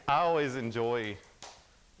I always enjoy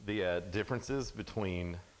the differences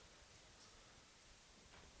between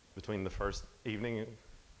the first evening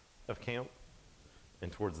of camp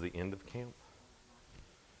and towards the end of camp.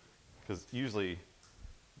 Because usually,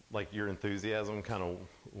 like, your enthusiasm kind of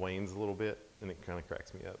wanes a little bit, and it kind of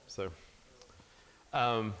cracks me up. So,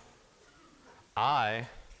 I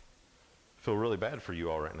feel really bad for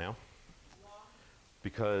you all right now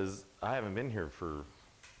because I haven't been here for,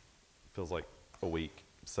 feels like a week.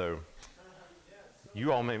 So,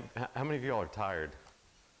 you all how many of you all are tired?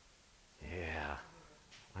 Yeah,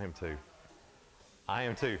 I am too. I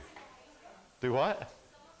am too. Do what?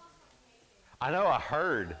 I know, I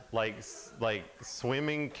heard, like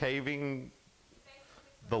swimming, caving,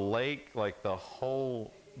 the lake, like the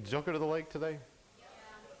whole, did y'all go to the lake today?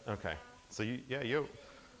 Okay, so you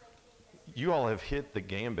all have hit the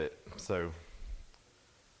gambit. So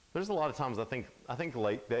there's a lot of times I think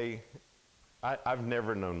lake day, I've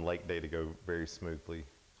never known lake day to go very smoothly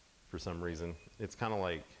for some reason. It's kind of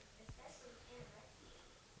like,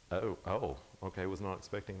 oh, okay, was not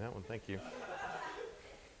expecting that one, thank you.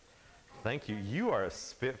 Thank you. You are a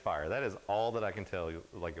spitfire. That is all that I can tell you,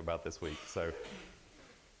 like, about this week. So.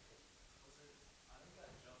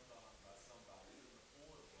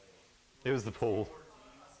 It was the pool.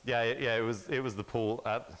 Yeah. It was the pool.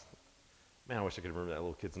 Man, I wish I could remember that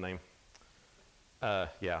little kid's name.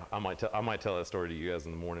 Yeah, I might tell that story to you guys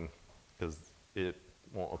in the morning because it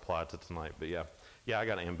won't apply to tonight. But yeah, I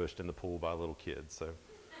got ambushed in the pool by a little kid. So.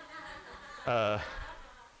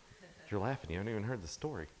 You're laughing. You haven't even heard the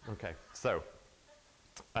story. Okay, so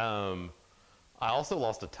I also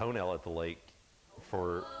lost a toenail at the lake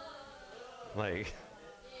for, like,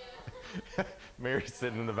 Mary's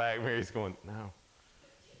sitting in the back. Mary's going, no.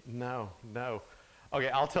 Okay,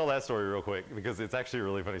 I'll tell that story real quick because it's actually a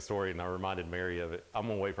really funny story, and I reminded Mary of it. I'm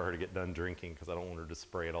gonna wait for her to get done drinking because I don't want her to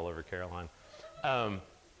spray it all over Caroline.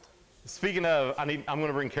 Speaking of, I'm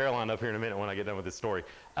gonna bring Caroline up here in a minute when I get done with this story.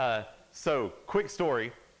 So, quick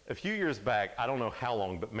story. A few years back, I don't know how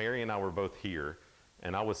long, but Mary and I were both here,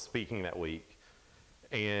 and I was speaking that week,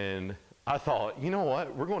 and I thought, you know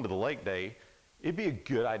what, we're going to the lake day. It'd be a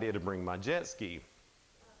good idea to bring my jet ski.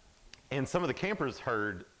 And some of the campers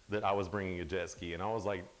heard that I was bringing a jet ski, and I was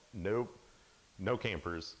like, nope, no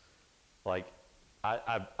campers. Like,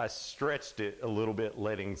 I stretched it a little bit,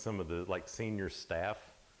 letting some of the, like, senior staff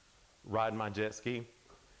ride my jet ski,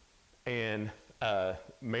 and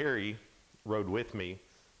Mary rode with me,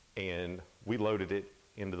 and we loaded it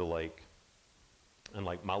into the lake, and,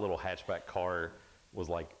 like, my little hatchback car was,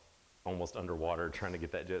 like, almost underwater trying to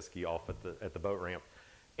get that jet ski off at the boat ramp.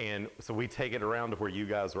 And so we take it around to where you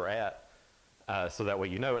guys were at, so that way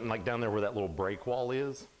you know it. And, like, down there where that little break wall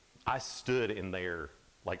is, I stood in there,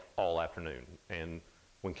 like, all afternoon. And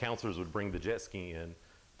when counselors would bring the jet ski in,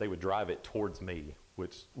 they would drive it towards me,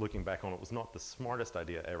 which, looking back on it, was not the smartest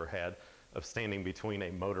idea I ever had, of standing between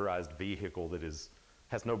a motorized vehicle that has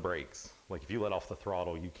no brakes. Like, if you let off the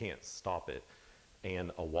throttle, you can't stop it,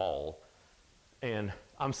 and a wall. And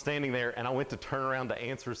I'm standing there, and I went to turn around to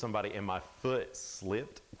answer somebody, and my foot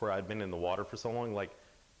slipped where I'd been in the water for so long. Like,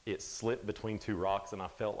 it slipped between two rocks, and I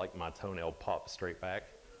felt like my toenail popped straight back.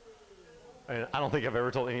 And I don't think I've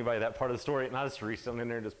ever told anybody that part of the story, and I just reached in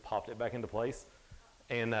there and just popped it back into place.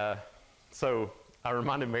 And so I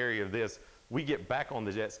reminded Mary of this. We get back on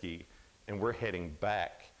the jet ski, and we're heading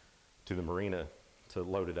back to the marina to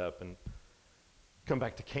load it up and come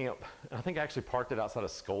back to camp. And I think I actually parked it outside of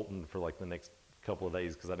Skolton for, like, the next couple of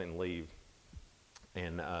days because I didn't leave.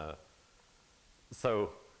 And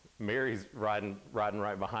so Mary's riding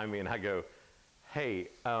right behind me, and I go, hey,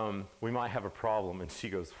 we might have a problem. And she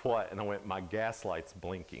goes, what? And I went, my gas light's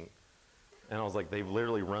blinking. And I was like, they've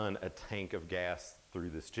literally run a tank of gas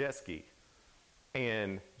through this jet ski.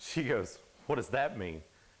 And she goes, what does that mean?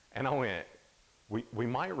 And I went, we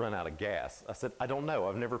might run out of gas. I said, I don't know.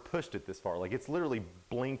 I've never pushed it this far. Like, it's literally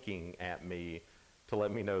blinking at me to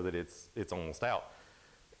let me know that it's almost out.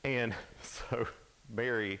 And so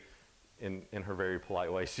Mary, in her very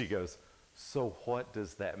polite way, she goes, so what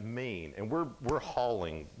does that mean? And we're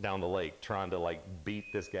hauling down the lake trying to, like,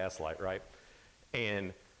 beat this gas light, right?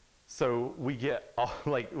 And so we get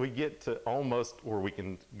to almost where we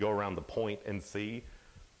can go around the point and see.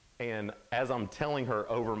 And as I'm telling her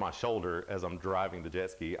over my shoulder as I'm driving the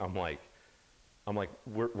jet ski, I'm like,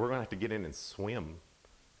 we're gonna have to get in and swim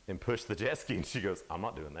and push the jet ski. And she goes, I'm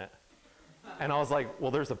not doing that. And I was like,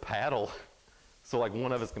 well, there's a paddle. So, like,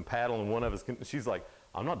 one of us can paddle and one of us can, she's like,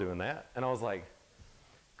 I'm not doing that. And I was like,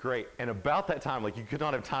 great. And about that time, like, you could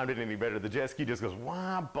not have timed it any better. The jet ski just goes,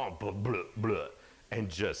 wah, blah, blah, blah, blah, and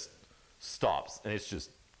just stops. And it's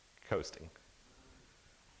just coasting.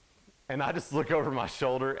 And I just look over my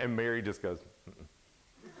shoulder, and Mary just goes,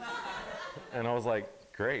 mm-mm. And I was like,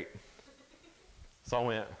 great. So I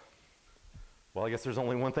went, well, I guess there's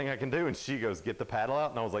only one thing I can do. And she goes, get the paddle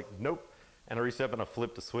out. And I was like, nope. And I reached up and I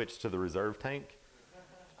flipped a switch to the reserve tank,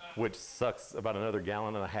 which sucks about another 1.5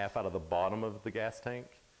 gallons out of the bottom of the gas tank.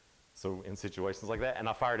 So in situations like that, and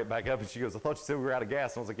I fired it back up, and she goes, I thought you said we were out of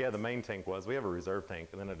gas. And I was like, yeah, the main tank was. We have a reserve tank.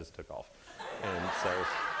 And then I just took off. And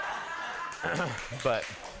so, but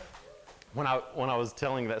when I was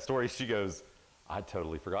telling that story, she goes, I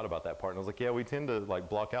totally forgot about that part. And I was like, yeah, we tend to like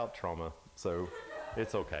block out trauma, so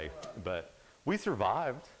it's okay. But we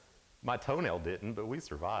survived. My toenail didn't, but we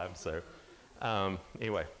survived. So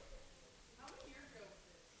anyway. How many years ago was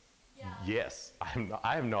this? Yeah. Yes,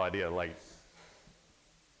 I have no idea. Like,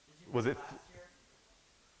 was it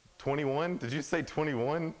 21? Did you say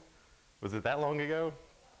 21? Was it that long ago?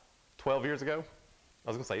 12 years ago? I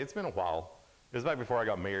was gonna say it's been a while. It was back before I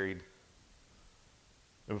got married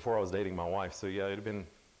and before I was dating my wife. So yeah, it had been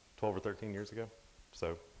 12 or 13 years ago.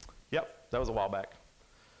 So, yep, that was a while back.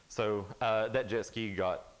 So that jet ski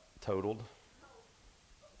got totaled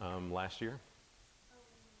last year.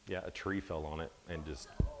 Yeah, a tree fell on it and just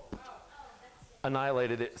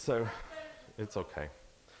annihilated it. So it's okay.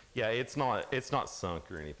 Yeah, it's not sunk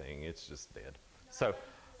or anything. It's just dead. So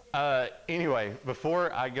anyway,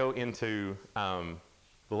 before I go into the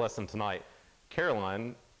lesson tonight,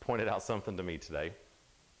 Caroline pointed out something to me today,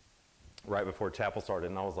 right before chapel started,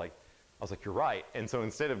 and I was like, you're right. And so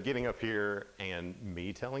instead of getting up here and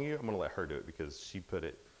me telling you, I'm going to let her do it because she put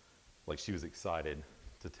it like she was excited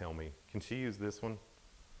to tell me. Can she use this one?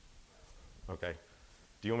 Okay.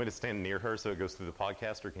 Do you want me to stand near her so it goes through the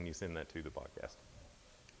podcast, or can you send that to the podcast?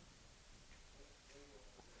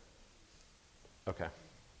 Okay.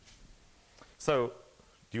 So,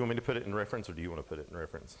 do you want me to put it in reference, or do you want to put it in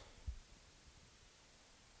reference?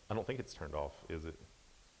 I don't think it's turned off, is it?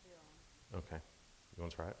 Okay. You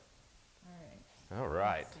want to try it? All right. All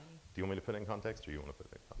right. Let's see. Do you want me to put it in context, or you want to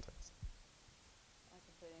put it in context? I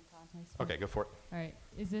can put it in context. Okay, go for it. All right.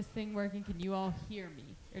 Is this thing working? Can you all hear me?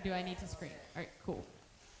 Or do I need to scream? All right, cool.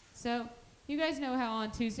 So, you guys know how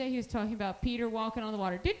on Tuesday he was talking about Peter walking on the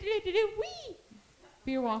water. Wee!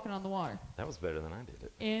 Peter walking on the water. That was better than I did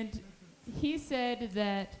it. And he said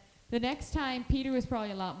that the next time Peter was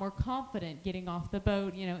probably a lot more confident getting off the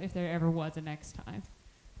boat, you know, if there ever was a next time.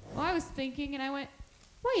 Well, I was thinking, and I went,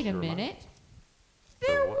 wait a minute.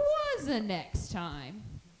 There was a next time.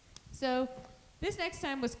 So this next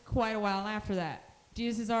time was quite a while after that.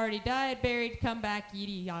 Jesus has already died, buried, come back,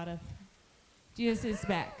 yada yada. Jesus is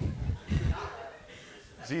back.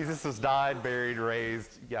 Jesus has died, buried,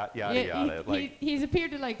 raised, yada yada. He's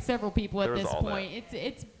appeared to like several people at this point.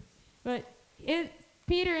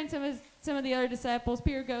 Peter and some of the other disciples.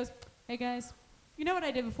 Peter goes, "Hey guys, you know what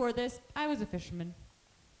I did before this? I was a fisherman.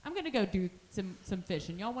 I'm gonna go do some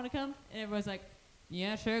fishing. Y'all want to come?" And everyone's like,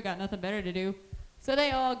 "Yeah, sure. Got nothing better to do." So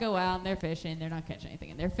they all go out and they're fishing. They're not catching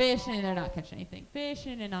anything, and they're fishing and they're not catching anything.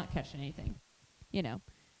 Fishing and not catching anything. You know,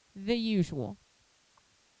 the usual.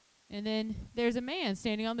 And then there's a man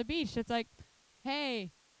standing on the beach that's like,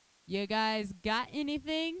 "Hey, you guys got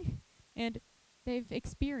anything?" And they've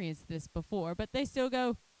experienced this before, but they still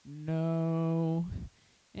go, "No."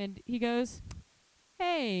 And he goes,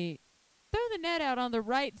 "Hey, throw the net out on the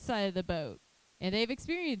right side of the boat." And they've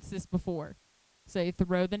experienced this before. So they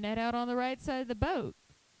throw the net out on the right side of the boat.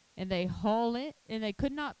 And they haul it, and they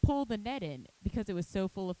could not pull the net in because it was so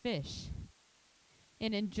full of fish.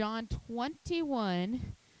 And in John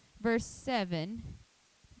 21, verse 7,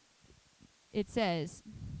 it says,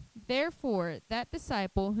 "Therefore that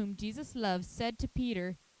disciple whom Jesus loved said to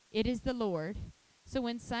Peter, 'It is the Lord.' So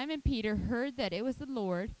when Simon Peter heard that it was the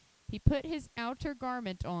Lord, he put his outer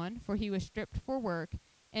garment on, for he was stripped for work,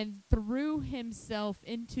 and threw himself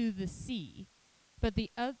into the sea. But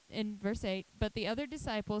in verse 8, but the other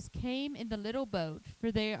disciples came in the little boat,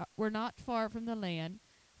 for they were not far from the land,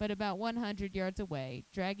 but about 100 yards away,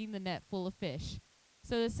 dragging the net full of fish.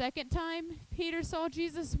 So the second time Peter saw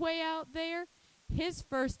Jesus way out there, his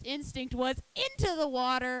first instinct was into the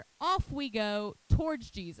water, off we go, towards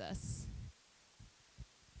Jesus."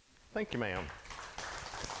 Thank you, ma'am.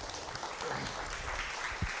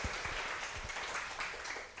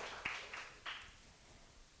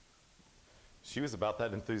 She was about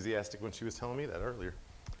that enthusiastic when she was telling me that earlier.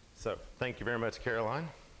 So thank you very much, Caroline.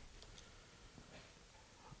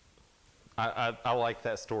 I like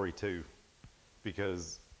that story too,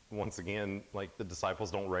 because once again, like, the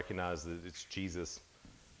disciples don't recognize that it's Jesus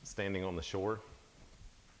standing on the shore.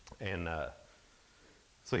 And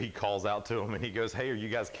so he calls out to them and he goes, "Hey, are you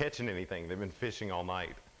guys catching anything?" They've been fishing all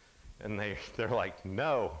night. And they're like,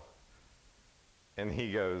 "No." And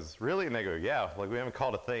he goes, really? And they go, yeah, like we haven't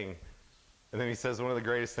caught a thing. And then he says one of the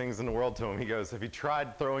greatest things in the world to him. He goes, have you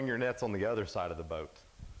tried throwing your nets on the other side of the boat?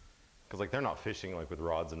 Because like they're not fishing like with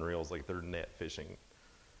rods and reels, like they're net fishing.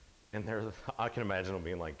 And I can imagine them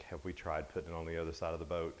being like, have we tried putting it on the other side of the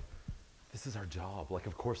boat? This is our job. Like,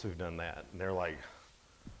 of course we've done that. And they're like,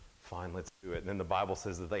 fine, let's do it. And then the Bible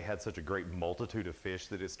says that they had such a great multitude of fish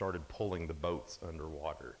that it started pulling the boats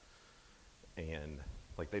underwater. And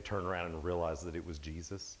like they turned around and realized that it was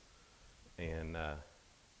Jesus. And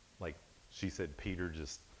like she said, Peter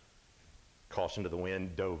just caution to the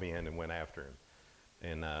wind, dove in and went after him.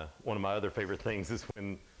 And one of my other favorite things is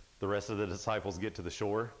when the rest of the disciples get to the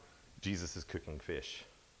shore, Jesus is cooking fish.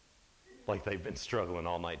 Like they've been struggling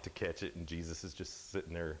all night to catch it, and Jesus is just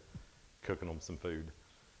sitting there cooking them some food.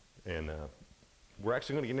 And we're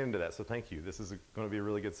actually going to get into that, so thank you. This is going to be a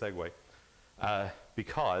really good segue.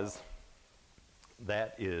 Because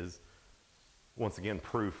that is, once again,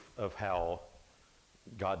 proof of how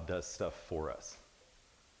God does stuff for us.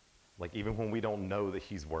 Like even when we don't know that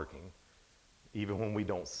he's working, even when we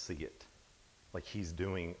don't see it, like he's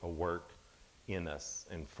doing a work in us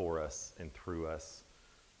and for us and through us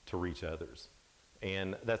to reach others.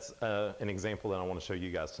 And that's an example that I want to show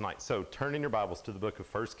you guys tonight. So turn in your Bibles to the book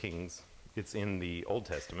of 1 Kings. It's in the Old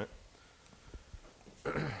Testament.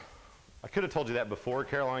 I could have told you that before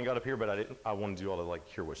Caroline got up here, but I didn't. I wanted you all to like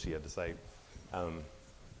hear what she had to say.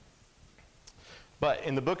 But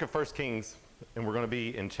in the book of 1 Kings, and we're going to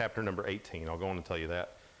be in chapter number 18. I'll go on and tell you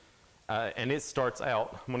that. And it starts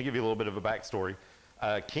out, I'm going to give you a little bit of a backstory.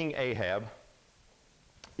 King Ahab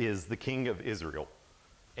is the king of Israel.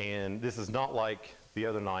 And this is not like the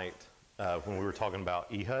other night when we were talking about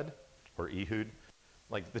Ehud or Ehud.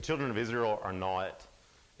 Like the children of Israel are not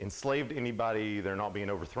enslaved to anybody. They're not being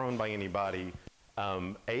overthrown by anybody.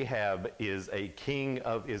 Ahab is a king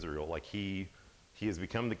of Israel. Like he has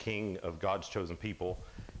become the king of God's chosen people.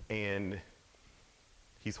 And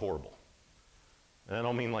he's horrible. And I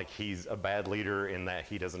don't mean like he's a bad leader in that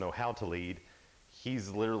he doesn't know how to lead. He's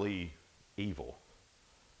literally evil.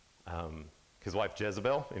 His wife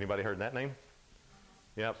Jezebel, anybody heard that name?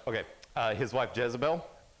 Yep, okay. His wife Jezebel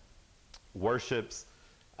worships,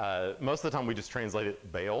 most of the time we just translate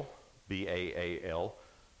it Baal, B-A-A-L,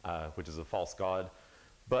 which is a false god.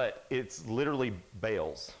 But it's literally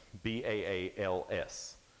Baals,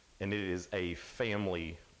 B-A-A-L-S. And it is a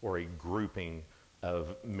family or a grouping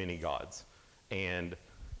of many gods. And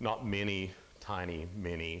not many, tiny,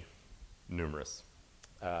 many, numerous.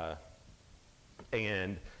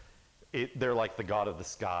 And they're like the god of the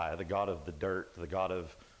sky, the god of the dirt, the god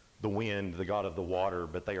of the wind, the god of the water,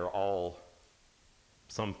 but they are all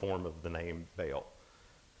some form of the name Baal.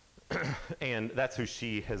 And that's who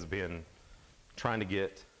she has been trying to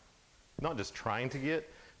get, not just trying to get,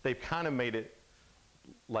 they've kind of made it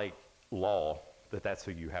like law that that's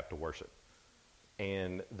who you have to worship.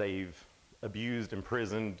 And they've abused,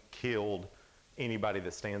 imprisoned, killed anybody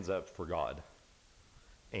that stands up for God.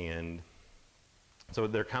 And so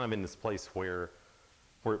they're kind of in this place where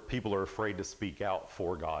people are afraid to speak out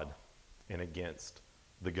for God and against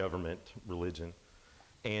the government, religion.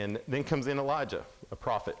 And then comes in Elijah, a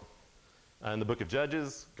prophet. In the book of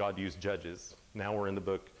Judges, God used judges. Now we're in the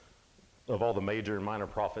book of all the major and minor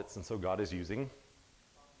prophets, and so God is using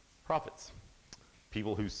prophets.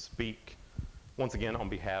 People who speak, once again, on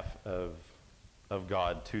behalf of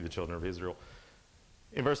God to the children of Israel.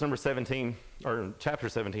 In verse number 17, or in chapter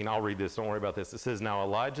 17, I'll read this, don't worry about this. It says, Now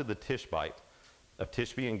Elijah the Tishbite of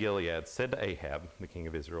Tishbe and Gilead said to Ahab, the king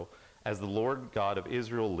of Israel, As the Lord God of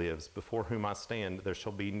Israel lives, before whom I stand, there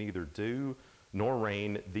shall be neither dew nor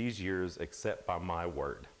rain these years except by my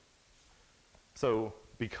word. So,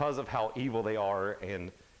 because of how evil they are,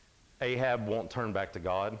 and Ahab won't turn back to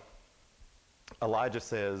God, Elijah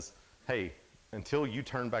says, hey, until you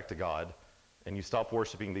turn back to God and you stop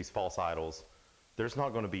worshiping these false idols, there's not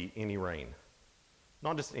going to be any rain.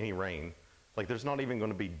 Not just any rain, like there's not even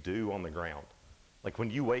going to be dew on the ground. Like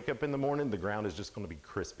when you wake up in the morning, the ground is just going to be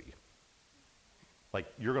crispy. Like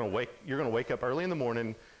you're going to wake up early in the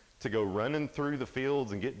morning to go running through the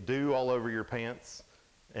fields and get dew all over your pants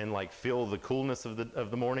and like feel the coolness of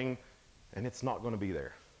the morning, and it's not going to be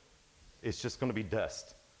there. It's just going to be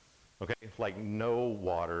dust. Okay? Like no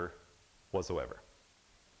water whatsoever.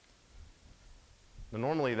 Now,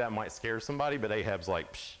 normally that might scare somebody, but Ahab's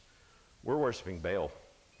like, Psh, we're worshiping Baal.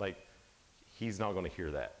 Like, he's not going to hear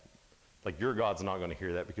that. Like, your God's not going to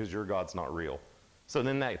hear that because your God's not real. So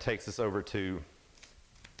then that takes us over to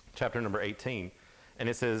chapter number 18. And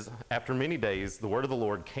it says, After many days, the word of the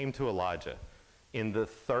Lord came to Elijah in the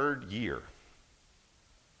third year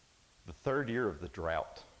of the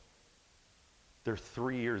drought. They're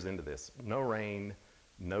 3 years into this. No rain,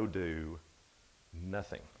 no dew,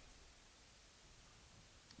 nothing.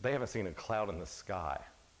 They haven't seen a cloud in the sky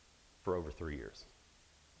for over 3 years.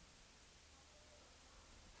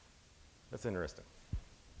 That's interesting.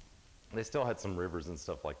 They still had some rivers and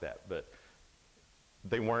stuff like that, but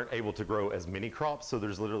they weren't able to grow as many crops, so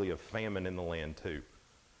there's literally a famine in the land too.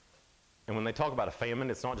 And when they talk about a famine,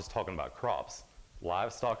 it's not just talking about crops.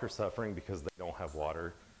 Livestock are suffering because they don't have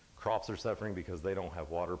water. Crops are suffering because they don't have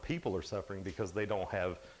water. People are suffering because they don't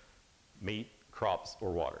have meat, crops,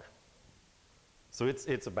 or water. So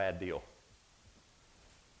it's a bad deal.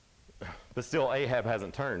 But still, Ahab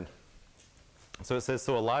hasn't turned. So it says,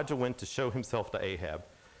 so Elijah went to show himself to Ahab.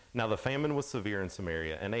 Now the famine was severe in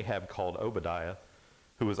Samaria, and Ahab called Obadiah,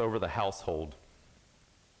 who was over the household.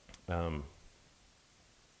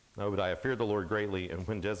 Obadiah feared the Lord greatly, and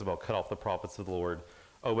when Jezebel cut off the prophets of the Lord,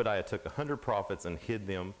 Obadiah took 100 prophets and hid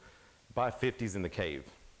them by 50s in the cave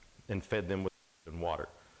and fed them with food and water.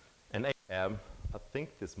 And Ahab, I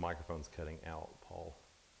think this microphone's cutting out, Paul.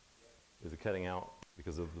 Is it cutting out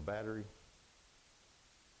because of the battery?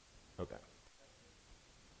 Okay.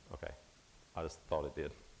 Okay. I just thought it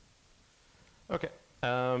did. Okay.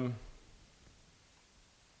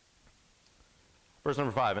 Verse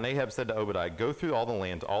number 5, and Ahab said to Obadiah, go through all the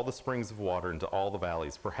land, to all the springs of water, and to all the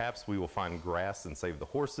valleys. Perhaps we will find grass and save the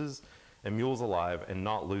horses and mules alive and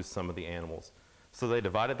not lose some of the animals. So they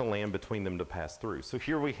divided the land between them to pass through. So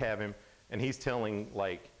here we have him, and he's telling,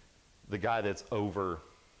 like, the guy that's over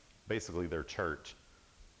basically their church.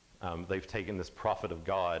 They've taken this prophet of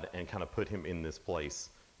God and kind of put him in this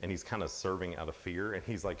place, and he's kind of serving out of fear. And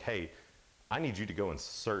he's like, hey, I need you to go and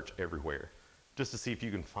search everywhere just to see if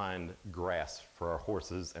you can find grass for our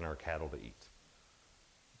horses and our cattle to eat,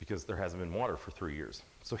 because there hasn't been water for 3 years.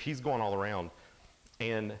 So he's going all around,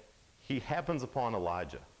 and he happens upon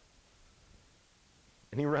Elijah.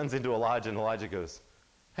 And he runs into Elijah, and Elijah goes,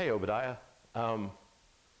 hey, Obadiah,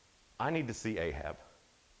 I need to see Ahab.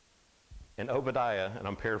 And Obadiah, and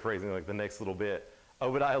I'm paraphrasing like the next little bit,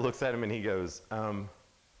 Obadiah looks at him and he goes,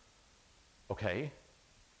 okay.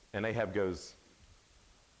 And Ahab goes,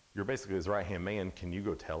 you're basically his right-hand man. Can you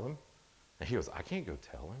go tell him? And he goes, I can't go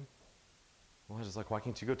tell him. Elijah's like, why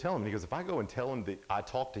can't you go tell him? And he goes, if I go and tell him that I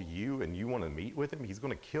talked to you and you want to meet with him, he's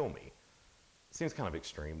going to kill me. Seems kind of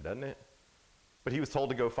extreme, doesn't it? But he was told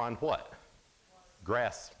to go find what?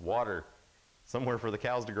 Grass, water, somewhere for the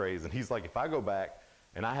cows to graze. And he's like, if I go back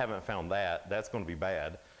and I haven't found that, that's going to be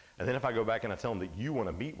bad. And then if I go back and I tell him that you want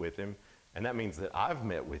to meet with him, and that means that I've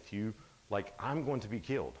met with you, like, I'm going to be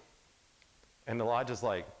killed. And Elijah's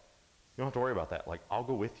like, you don't have to worry about that. Like, I'll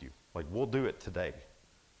go with you. Like, we'll do it today.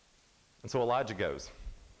 And so Elijah goes.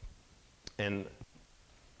 And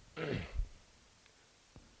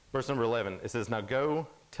verse number 11, it says, now go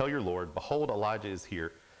tell your Lord, behold, Elijah is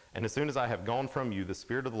here. And as soon as I have gone from you, the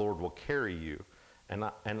Spirit of the Lord will carry you, and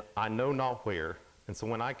I know not where. And so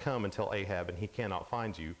when I come and tell Ahab and he cannot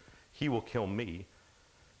find you, he will kill me,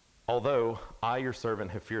 although I, your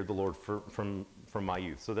servant, have feared the Lord from my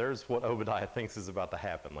youth. So there's what Obadiah thinks is about to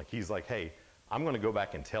happen. Like, he's like, hey, I'm going to go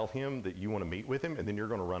back and tell him that you want to meet with him, and then you're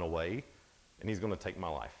going to run away, and he's going to take my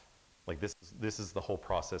life. Like, this is the whole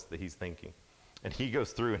process that he's thinking. And he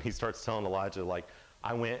goes through and he starts telling Elijah, like,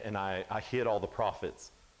 I went and I hid all the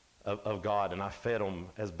prophets of God, and I fed them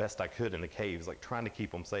as best I could in the caves, like trying to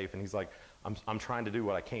keep them safe. And he's like, I'm trying to do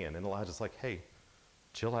what I can. And Elijah's like, hey,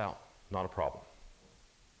 chill out, not a problem.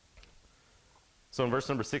 So in verse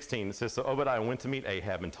number 16, it says, so Obadiah went to meet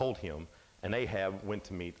Ahab and told him, and Ahab went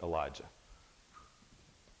to meet Elijah.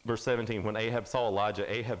 Verse 17, when Ahab saw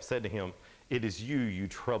Elijah, Ahab said to him, it is you, you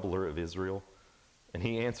troubler of Israel. And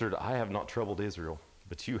he answered, I have not troubled Israel,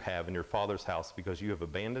 but you have in your father's house, because you have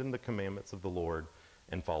abandoned the commandments of the Lord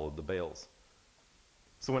and followed the Baals.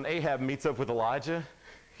 So when Ahab meets up with Elijah,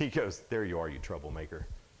 he goes, there you are, you troublemaker.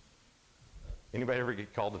 Anybody ever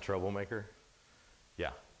get called a troublemaker? Yeah,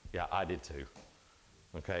 I did too.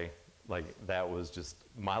 Okay, like that was just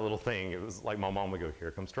my little thing. It was like my mom would go,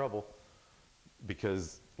 here comes trouble,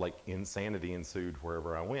 because like insanity ensued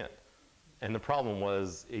wherever I went. And the problem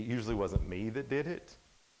was, it usually wasn't me that did it.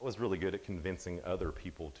 I was really good at convincing other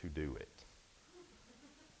people to do it.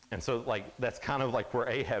 And so like that's kind of like where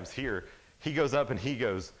Ahab's here. He goes up and he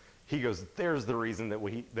goes, there's the reason that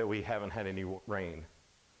we haven't had any rain.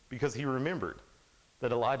 Because he remembered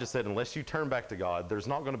that Elijah said, unless you turn back to God, there's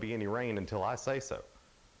not going to be any rain until I say so.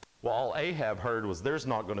 Well, all Ahab heard was, there's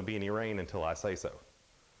not going to be any rain until I say so.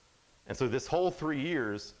 And so this whole 3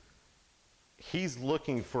 years, he's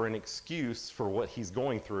looking for an excuse for what he's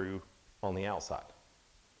going through on the outside.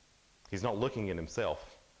 He's not looking at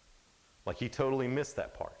himself. Like, he totally missed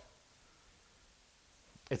that part.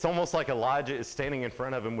 It's almost like Elijah is standing in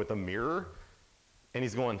front of him with a mirror, and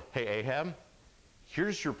he's going, hey, Ahab,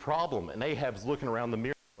 here's your problem. And Ahab's looking around the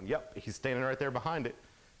mirror, going, yep, he's standing right there behind it.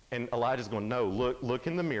 And Elijah's going, no, look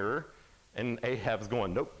in the mirror. And Ahab's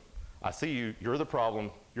going, nope, I see you. You're the problem.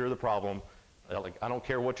 You're the problem. Like, I don't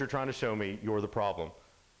care what you're trying to show me. You're the problem.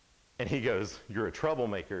 And he goes, you're a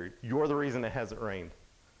troublemaker. You're the reason it hasn't rained.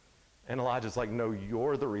 And Elijah's like, no,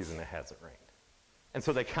 you're the reason it hasn't rained. And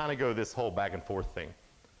so they kind of go this whole back and forth thing.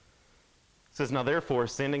 It says, now therefore,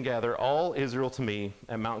 send and gather all Israel to me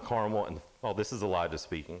at Mount Carmel. And this is Elijah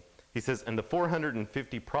speaking. He says, and the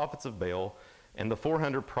 450 prophets of Baal and the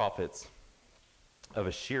 400 prophets of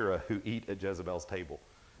Asherah who eat at Jezebel's table.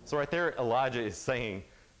 So right there, Elijah is saying,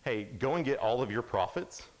 hey, go and get all of your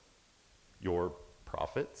prophets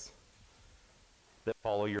that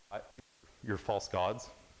follow your false gods,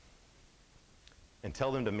 and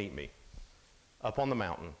tell them to meet me up on the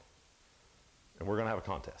mountain, and we're going to have a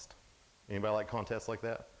contest. Anybody like contests like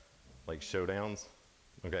that? Like showdowns?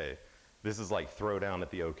 Okay, this is like throwdown at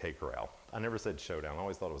the OK Corral. I never said showdown. I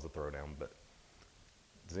always thought it was a throwdown, but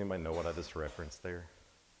does anybody know what I just referenced there?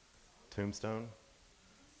 Tombstone?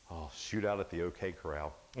 Oh, shootout at the OK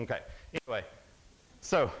Corral. Okay, anyway,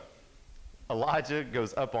 so Elijah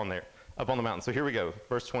goes up on the mountain. So here we go,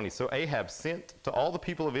 verse 20. So Ahab sent to all the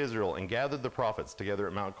people of Israel and gathered the prophets together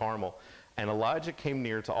at Mount Carmel. And Elijah came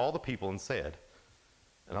near to all the people and said,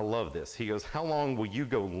 and I love this, he goes, how long will you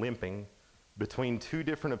go limping between two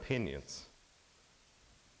different opinions?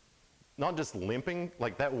 Not just limping,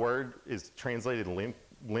 like that word is translated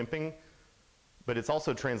limping, but it's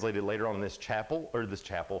also translated later on in this chapter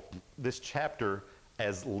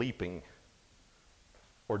as leaping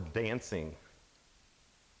or dancing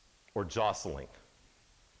or jostling.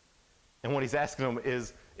 And what he's asking them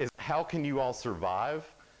is how can you all survive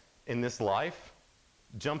in this life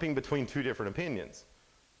jumping between two different opinions?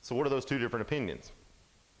 So what are those two different opinions?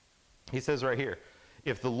 He says right here,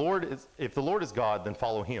 if the Lord is God, then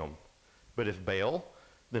follow him. But if Baal,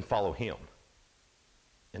 then follow him.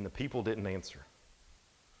 And the people didn't answer.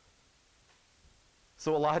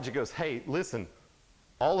 So Elijah goes, hey, listen,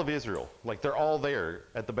 all of Israel, like they're all there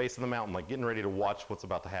at the base of the mountain, like getting ready to watch what's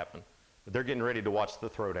about to happen. They're getting ready to watch the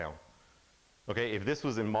throwdown. Okay, if this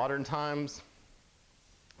was in modern times,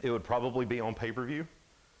 it would probably be on pay-per-view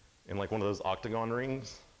in like one of those octagon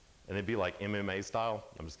rings, and it'd be like MMA style.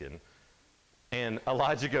 I'm just kidding. And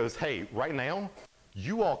Elijah goes, hey, right now,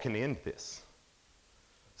 you all can end this.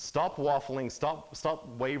 Stop waffling, stop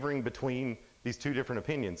wavering between these two different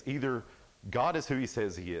opinions. Either God is who he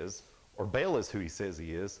says he is, or Baal is who he says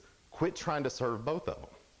he is. Quit trying to serve both of them.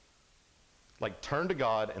 Like, turn to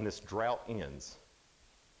God and this drought ends.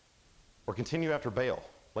 Or continue after Baal.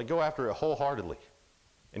 Like, go after it wholeheartedly,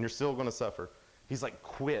 and you're still going to suffer. He's like,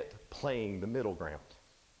 quit playing the middle ground.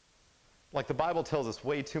 Like the Bible tells us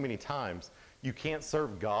way too many times, you can't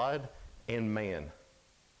serve God and man.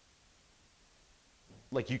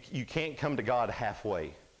 Like, you can't come to God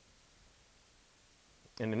halfway.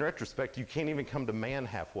 And in retrospect, you can't even come to man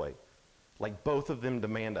halfway. Like, both of them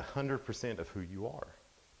demand 100% of who you are.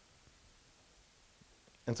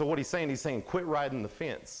 And so what he's saying, quit riding the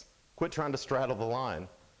fence. Quit trying to straddle the line.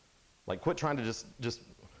 Like, quit trying to just,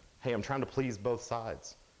 hey, I'm trying to please both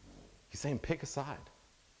sides. He's saying, pick a side.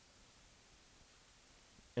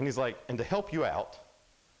 And he's like, and to help you out,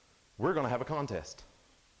 we're going to have a contest.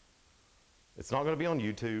 It's not going to be on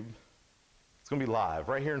YouTube. It's going to be live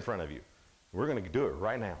right here in front of you. We're going to do it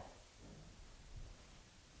right now.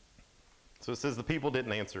 So it says the people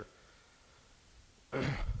didn't answer.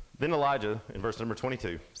 Then Elijah, in verse number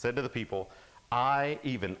 22, said to the people, I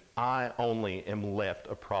only am left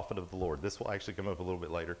a prophet of the Lord. This will actually come up a little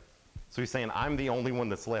bit later. So he's saying, I'm the only one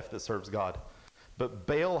that's left that serves God. But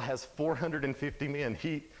Baal has 450 men.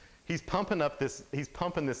 He's pumping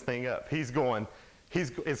this thing up. It's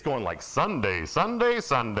going like Sunday, Sunday,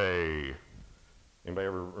 Sunday. Anybody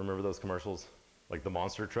ever remember those commercials? Like the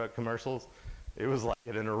monster truck commercials? It was like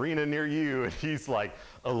at an arena near you, and he's like,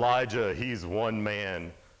 Elijah, he's one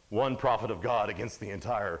man, one prophet of God against the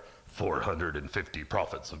entire 450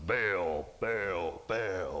 prophets of Baal, Baal,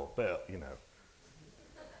 Baal, Baal, you know.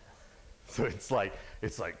 So it's like,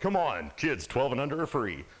 come on, kids 12 and under are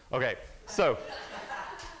free. Okay, so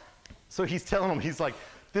he's telling them, he's like,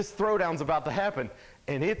 this throwdown's about to happen,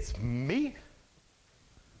 and it's me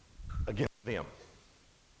against them.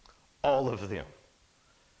 All of them.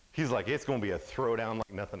 He's like, it's going to be a throwdown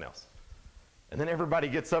like nothing else. And then everybody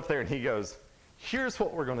gets up there and he goes, here's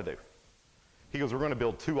what we're going to do. He goes, we're going to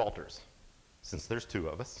build 2 altars. Since there's 2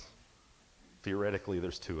 of us, theoretically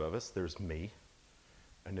there's 2 of us, there's me,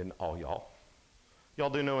 and then all y'all. Y'all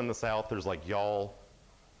do know in the South there's like y'all,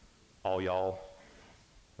 All y'all?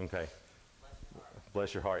 Okay.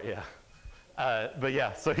 Bless your heart, yeah. But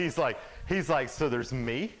yeah, so he's like, so there's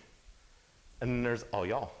me, and then there's all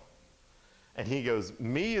y'all. And he goes,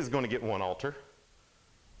 me is going to get one altar.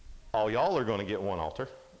 All y'all are going to get one altar.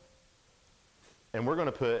 And we're going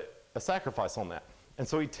to put a sacrifice on that. And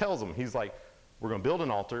so he tells them, he's like, we're going to build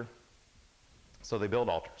an altar. So they build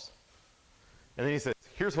altars. And then he says,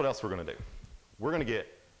 here's what else we're going to do. We're going to get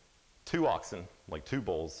 2 oxen, like 2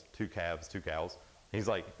 bulls, 2 calves, 2 cows. And he's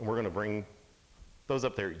like, and we're going to bring those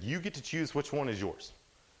up there. You get to choose which one is yours.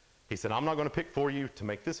 He said, I'm not going to pick for you to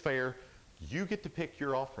make this fair. You get to pick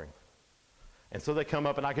your offering. And so they come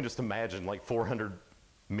up, and I can just imagine like 400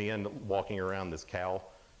 men walking around this cow,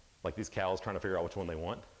 like these cows trying to figure out which one they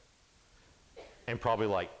want. And probably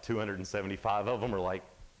like 275 of them are like,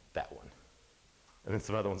 that one. And then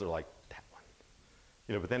some other ones are like, that one.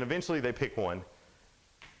 You know, but then eventually they pick one.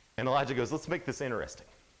 And Elijah goes, let's make this interesting.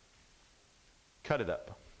 Cut it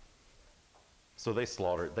up. So they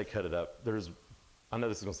slaughter it, they cut it up. I know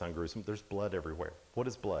this is going to sound gruesome, there's blood everywhere. What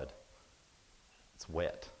is blood? It's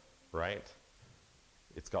wet, right?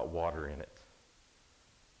 It's got water in it.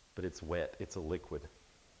 But it's wet, it's a liquid.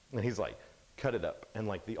 And he's like, cut it up. And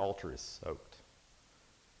like the altar is soaked.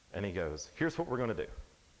 And he goes, here's what we're going to do.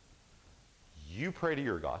 You pray to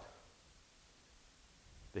your God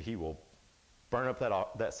that he will burn up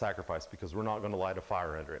that sacrifice, because we're not going to light a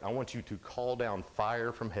fire under it. I want you to call down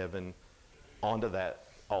fire from heaven onto that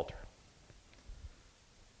altar.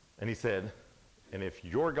 And he said, and if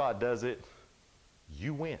your God does it,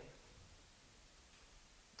 you win.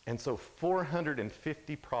 And so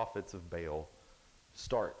 450 prophets of Baal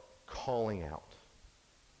start calling out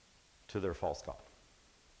to their false god,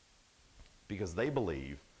 because they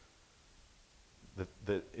believe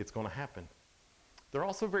that it's going to happen. They're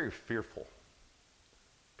also very fearful,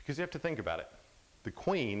 because you have to think about it. The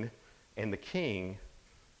queen and the king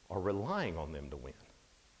are relying on them to win.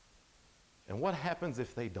 And what happens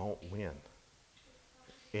if they don't win?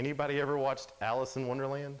 Anybody ever watched Alice in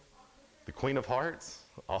Wonderland? The Queen of Hearts?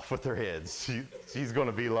 Off with their heads. She's going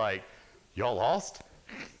to be like, y'all lost?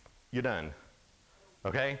 You're done.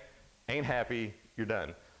 Okay? Ain't happy, you're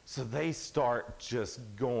done. So they start just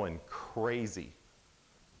going crazy.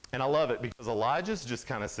 And I love it, because Elijah's just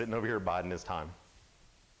kind of sitting over here biding his time.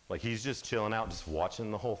 Like he's just chilling out, just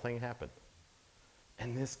watching the whole thing happen.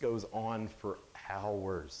 And this goes on for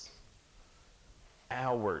hours.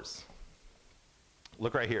 Hours.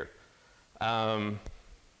 Look right here.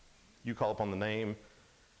 You call upon the name.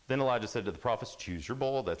 Then Elijah said to the prophets, choose your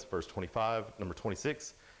bull. That's verse 25. Number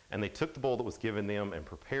 26. And they took the bull that was given them and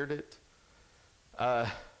prepared it.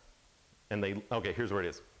 Okay, here's where it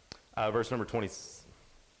is. Verse number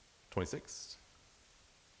 26.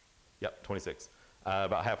 Yep, 26.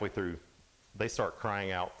 About halfway through, they start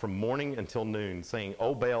crying out from morning until noon, saying,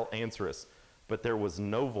 O Baal, answer us. But there was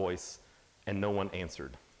no voice, and no one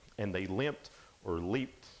answered. And they limped, or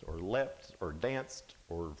leaped, or leapt, or danced,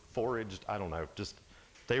 or foraged, I don't know.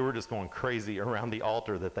 They were just going crazy around the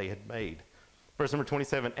altar that they had made. Verse number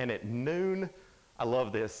 27, and at noon, I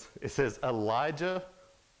love this. It says, Elijah,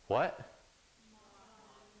 what?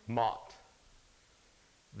 Mocked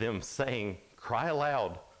them, saying, cry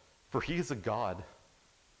aloud, for he is a god.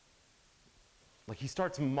 Like he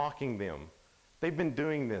starts mocking them. They've been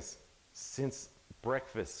doing this since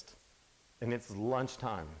breakfast, and it's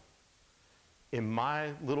lunchtime. In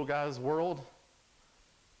my little guy's world,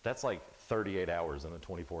 that's like 38 hours in a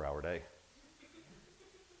 24-hour day.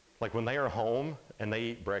 Like when they are home and they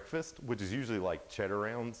eat breakfast, which is usually like cheddar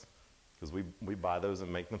rounds, because we buy those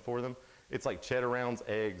and make them for them. It's like cheddar rounds,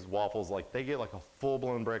 eggs, waffles, like they get like a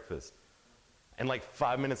full-blown breakfast. And like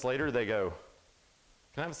 5 minutes later, they go,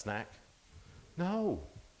 can I have a snack? No,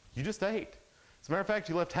 you just ate. As a matter of fact,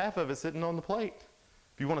 you left half of it sitting on the plate.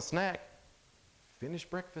 If you want a snack, finish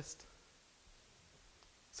breakfast.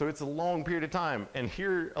 So it's a long period of time. And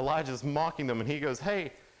here Elijah's mocking them, and he goes,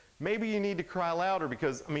 hey, maybe you need to cry louder,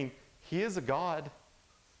 because, he is a god.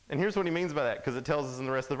 And here's what he means by that, because it tells us in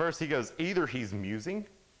the rest of the verse. He goes, either he's musing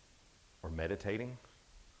or meditating,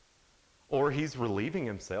 or he's relieving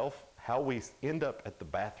himself. How we end up at the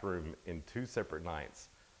bathroom in 2 separate nights,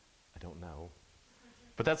 I don't know.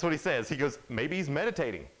 But that's what he says. He goes, maybe he's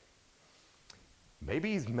meditating.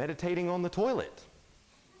 Maybe he's meditating on the toilet.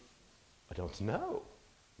 I don't know.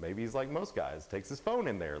 Maybe he's like most guys, takes his phone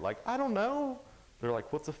in there. Like, I don't know. They're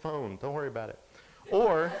like, what's a phone? Don't worry about it.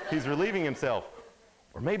 Or he's relieving himself.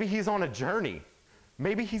 Or maybe he's on a journey.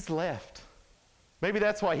 Maybe he's left. Maybe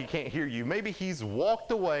that's why he can't hear you. Maybe he's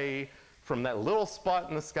walked away from that little spot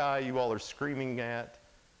in the sky you all are screaming at,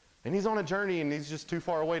 and he's on a journey and he's just too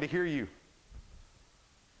far away to hear you.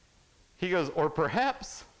 He goes, or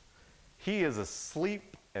perhaps he is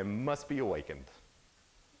asleep and must be awakened.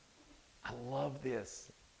 I love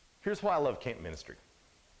this. Here's why I love camp ministry.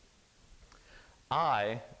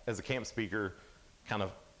 I, as a camp speaker, kind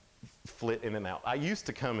of flit in and out. I used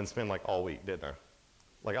to come and spend like all week, didn't I?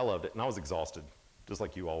 Like I loved it, and I was exhausted, just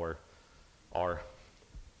like you all are.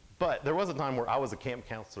 But there was a time where I was a camp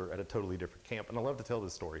counselor at a totally different camp, and I love to tell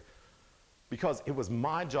this story because it was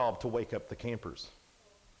my job to wake up the campers.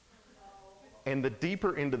 And the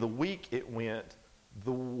deeper into the week it went,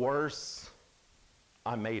 the worse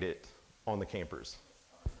I made it on the campers.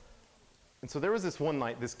 And so there was this one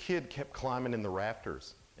night, this kid kept climbing in the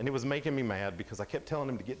rafters, and it was making me mad because I kept telling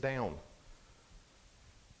him to get down.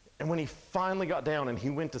 And when he finally got down and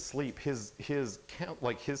he went to sleep, his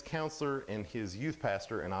counselor and his youth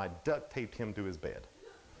pastor and I duct taped him to his bed.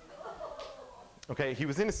 Okay, he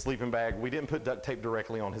was in his sleeping bag. We didn't put duct tape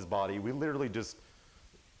directly on his body. We literally just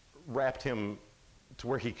wrapped him to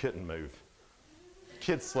where he couldn't move.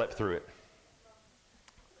 Kids slept through it.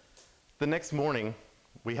 The next morning,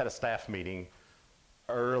 we had a staff meeting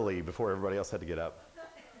early before everybody else had to get up.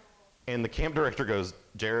 And the camp director goes,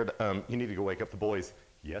 Jared, you need to go wake up the boys.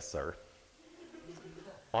 Yes, sir.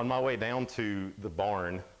 On my way down to the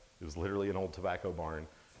barn, it was literally an old tobacco barn,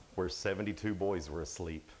 where 72 boys were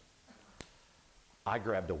asleep. I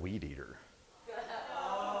grabbed a weed eater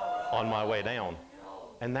on my way down.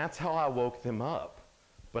 And that's how I woke them up.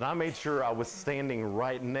 But I made sure I was standing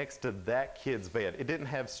right next to that kid's bed. It didn't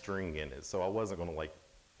have string in it, so I wasn't going to like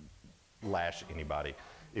lash anybody.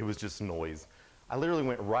 It was just noise. I literally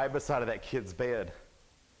went right beside of that kid's bed.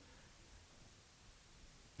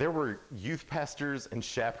 There were youth pastors and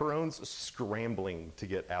chaperones scrambling to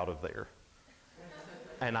get out of there.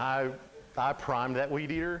 And I primed that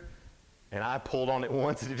weed eater, and I pulled on it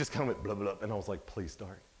once, and it just kind of went blah, blah, blah, and I was like, please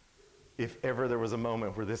start. If ever there was a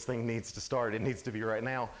moment where this thing needs to start, it needs to be right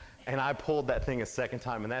now. And I pulled that thing a second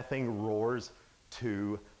time, and that thing roars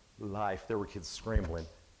to life. There were kids scrambling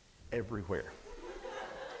everywhere.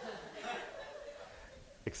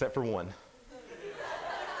 Except for one,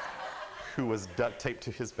 who was duct taped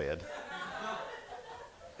to his bed,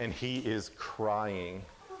 and he is crying.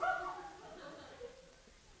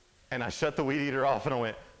 And I shut the weed eater off and I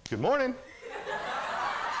went, good morning.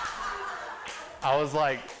 I was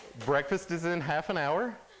like, breakfast is in half an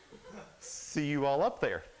hour. See you all up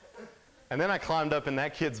there. And then I climbed up in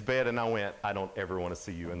that kid's bed and I went, I don't ever want to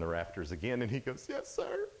see you in the rafters again. And he goes, yes,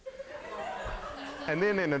 sir. And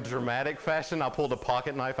then in a dramatic fashion, I pulled a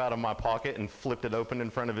pocket knife out of my pocket and flipped it open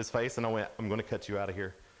in front of his face. And I went, I'm going to cut you out of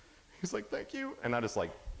here. He's like, thank you. And I just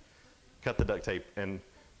like cut the duct tape. And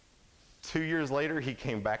 2 years later, he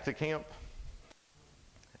came back to camp.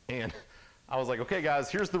 And I was like, okay,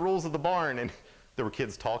 guys, here's the rules of the barn. And there were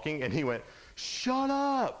kids talking. And he went, shut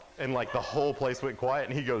up. And like the whole place went quiet.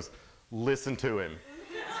 And he goes, listen to him.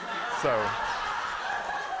 So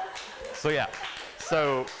yeah.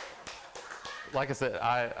 So like I said,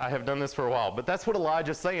 I have done this for a while, but that's what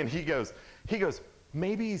Elijah's saying. He goes,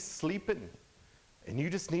 maybe he's sleeping, and you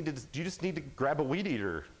just need to grab a weed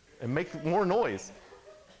eater and make more noise.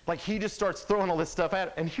 Like he just starts throwing all this stuff at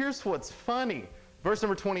it. And here's what's funny. Verse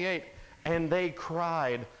number 28, and they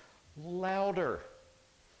cried louder.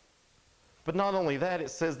 But not only that,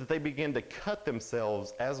 it says that they began to cut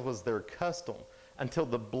themselves as was their custom until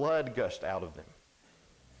the blood gushed out of them.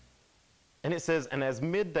 And it says, and as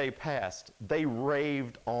midday passed, they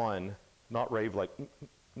raved on, not rave like,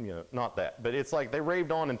 not that, but it's like they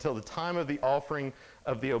raved on until the time of the offering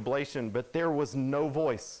of the oblation, but there was no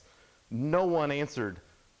voice. No one answered.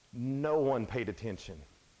 No one paid attention.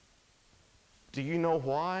 Do you know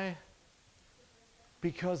why?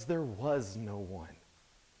 Because there was no one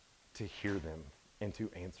to hear them and to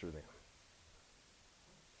answer them.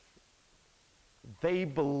 They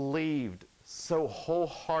believed so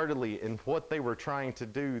wholeheartedly in what they were trying to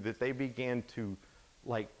do that they began to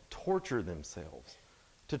like torture themselves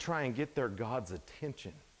to try and get their God's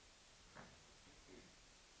attention.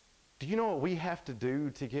 Do you know what we have to do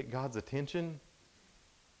to get God's attention?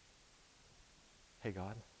 Hey,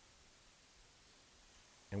 God.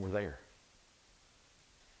 And we're there.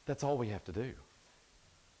 That's all we have to do.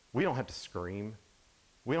 We don't have to scream.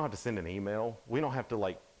 We don't have to send an email. We don't have to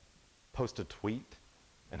like post a tweet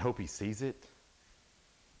and hope he sees it.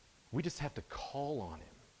 We just have to call on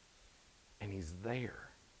him, and he's there.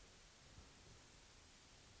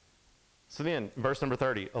 So then, verse number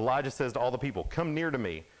 30, Elijah says to all the people, come near to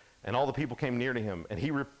me. And all the people came near to him, and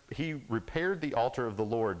he repaired the altar of the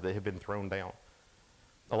Lord that had been thrown down.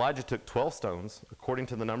 Elijah took 12 stones, according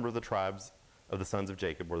to the number of the tribes of the sons of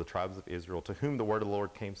Jacob, or the tribes of Israel, to whom the word of the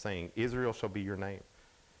Lord came, saying, Israel shall be your name.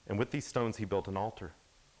 And with these stones, he built an altar.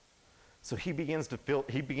 So he begins to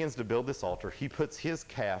build this altar. He puts his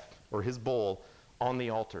calf or his bull on the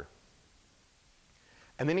altar.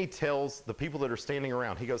 And then he tells the people that are standing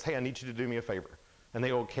around, he goes, hey, I need you to do me a favor. And they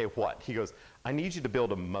go, okay, what? He goes, I need you to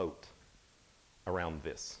build a moat around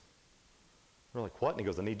this. We're like, what? And he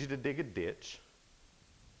goes, I need you to dig a ditch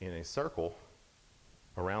in a circle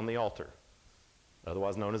around the altar,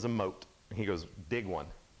 otherwise known as a moat. And he goes, dig one.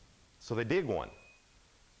 So they dig one.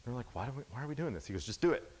 They're like, why are we doing this? He goes, just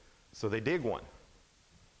do it. So they dig one.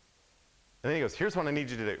 And then he goes, here's what I need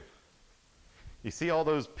you to do. You see all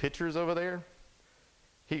those pitchers over there?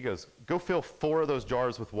 He goes, go fill 4 of those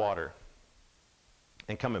jars with water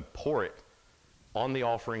and come and pour it on the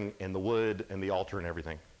offering and the wood and the altar and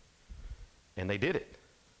everything. And they did it.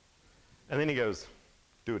 And then he goes,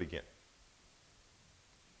 do it again.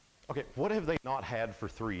 Okay, what have they not had for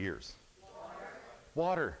 3 years?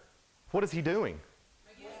 Water. What is he doing?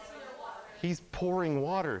 He's pouring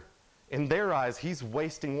water. In their eyes, he's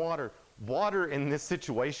wasting water. Water in this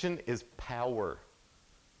situation is power.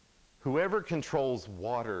 Whoever controls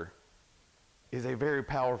water is a very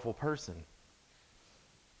powerful person.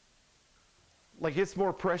 Like, it's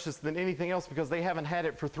more precious than anything else because they haven't had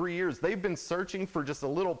it for 3 years. They've been searching for just a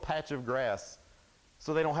little patch of grass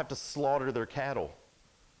so they don't have to slaughter their cattle.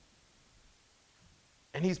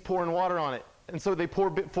 And he's pouring water on it. And so they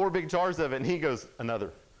pour 4 big jars of it, and he goes,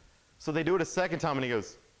 another. So they do it a second time, and he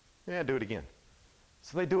goes, yeah, do it again.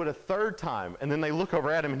 So they do it a third time, and then they look over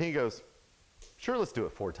at him, and he goes, sure, let's do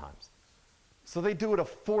it 4 times. So they do it a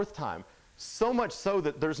 4th time, so much so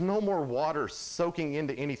that there's no more water soaking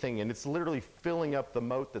into anything, and it's literally filling up the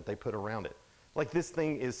moat that they put around it. Like, this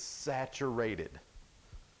thing is saturated.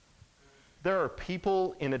 There are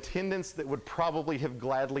people in attendance that would probably have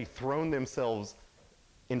gladly thrown themselves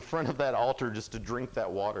in front of that altar just to drink that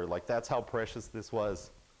water. Like, that's how precious this was.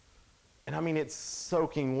 And I mean, it's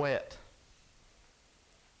soaking wet.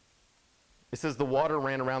 It says the water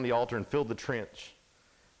ran around the altar and filled the trench.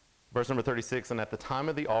 Verse number 36, and at the time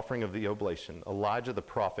of the offering of the oblation, Elijah the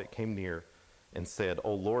prophet came near and said,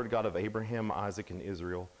 O Lord God of Abraham, Isaac, and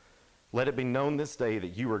Israel, let it be known this day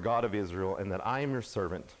that you are God of Israel, and that I am your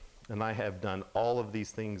servant, and I have done all of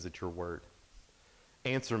these things at your word.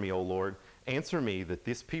 Answer me, O Lord, answer me, that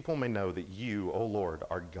this people may know that you, O Lord,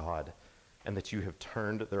 are God, and that you have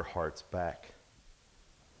turned their hearts back.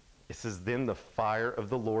 It says, then the fire of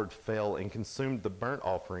the Lord fell and consumed the burnt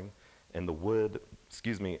offering and the wood,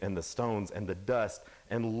 and the stones and the dust,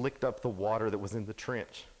 and licked up the water that was in the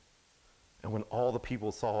trench. And when all the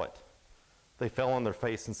people saw it, they fell on their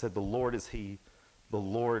face and said, the Lord is he, the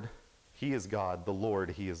Lord, he is God, the Lord,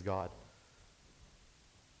 he is God.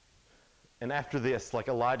 And after this, like,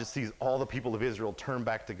 Elijah sees all the people of Israel turn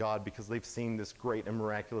back to God because they've seen this great and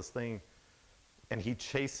miraculous thing. And he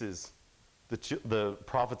chases the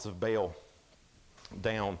prophets of Baal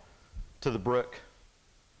down to the brook.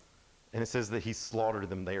 And it says that he slaughtered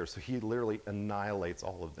them there. So he literally annihilates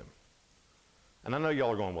all of them. And I know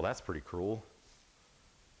y'all are going, well, that's pretty cruel.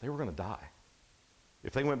 They were going to die.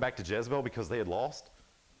 If they went back to Jezebel because they had lost,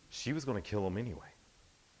 she was going to kill them anyway.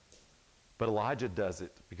 But Elijah does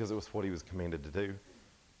it because it was what he was commanded to do.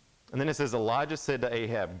 And then it says, Elijah said to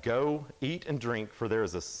Ahab, go, eat and drink, for there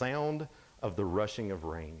is a sound of the rushing of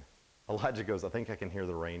rain. Elijah goes, I think I can hear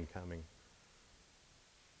the rain coming.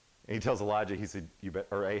 And he tells Elijah, he said,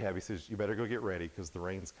 Ahab, he says, you better go get ready because the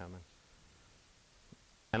rain's coming.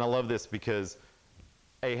 And I love this because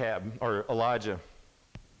Elijah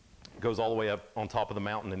goes all the way up on top of the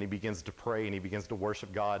mountain and he begins to pray and he begins to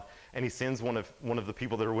worship God. And he sends one of the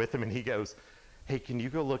people that are with him and he goes, hey, can you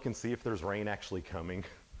go look and see if there's rain actually coming?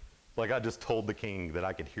 Like, I just told the king that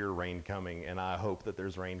I could hear rain coming and I hope that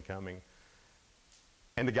there's rain coming.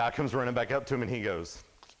 And the guy comes running back up to him and he goes,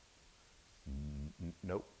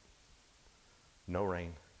 nope, no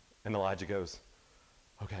rain. And Elijah goes,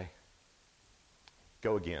 okay,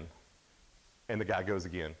 go again. And the guy goes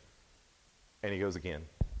again. And he goes again.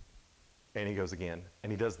 And he goes again.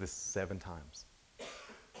 And he does this 7 times.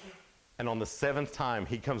 And on the 7th time,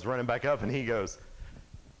 he comes running back up and he goes,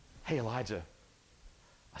 hey, Elijah,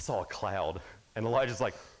 I saw a cloud. And Elijah's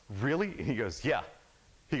like, really? And he goes, yeah.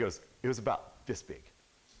 He goes, it was about this big.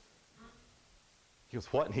 He goes,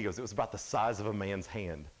 what? And he goes, it was about the size of a man's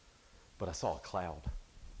hand. But I saw a cloud.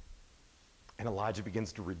 And Elijah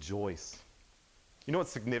begins to rejoice. You know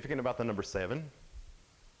what's significant about the number 7?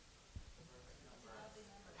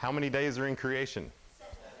 How many days are in creation?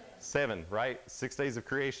 7, right? 6 days of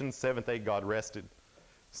creation, 7th day God rested.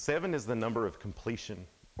 7 is the number of completion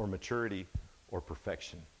or maturity or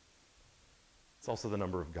perfection. It's also the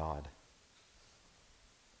number of God.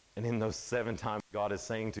 And in those 7 times, God is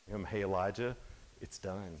saying to him, hey, Elijah, it's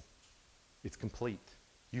done. It's complete.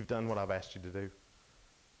 You've done what I've asked you to do.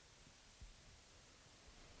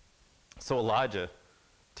 So Elijah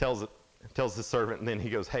tells the servant, and then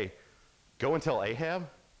he goes, hey, go and tell Ahab,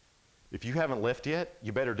 if you haven't left yet,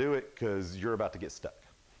 you better do it because you're about to get stuck.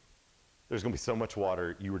 There's going to be so much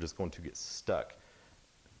water, you are just going to get stuck.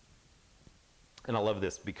 And I love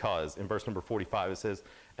this because in verse number 45 it says,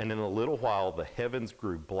 and in a little while the heavens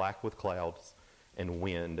grew black with clouds and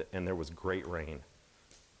wind, and there was great rain.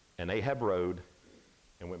 And Ahab rode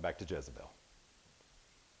and went back to Jezebel.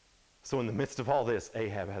 So in the midst of all this,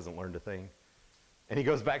 Ahab hasn't learned a thing. And he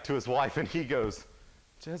goes back to his wife and he goes,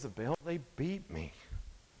 Jezebel, they beat me.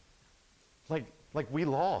 Like we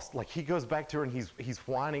lost. Like he goes back to her and he's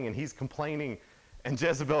whining and he's complaining. And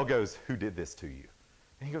Jezebel goes, who did this to you?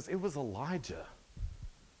 And he goes, it was Elijah.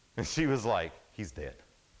 And she was like, he's dead.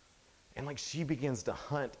 And like she begins to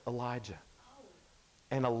hunt Elijah.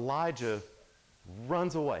 And Elijah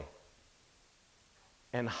runs away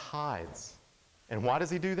and hides. And why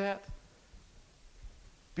does he do that?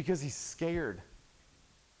 Because he's scared.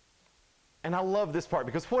 And I love this part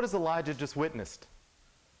because what has Elijah just witnessed?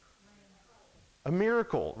 A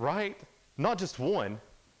miracle, right? Not just one.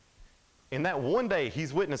 In that one day,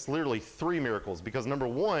 he's witnessed literally 3 miracles because number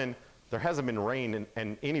 1, there hasn't been rain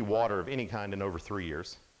and any water of any kind in over 3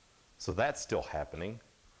 years. So that's still happening.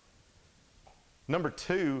 Number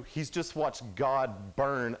 2, he's just watched God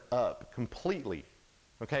burn up completely.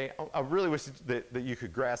 Okay, I really wish that you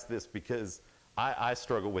could grasp this because I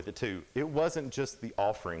struggle with it too. It wasn't just the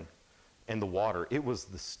offering and the water, it was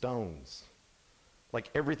the stones. Like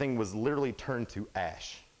everything was literally turned to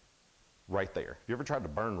ash right there. Have you ever tried to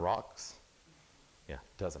burn rocks? Yeah,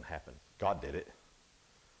 it doesn't happen. God did it.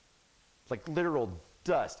 Like literal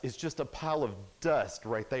dust. It's just a pile of dust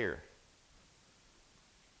right there.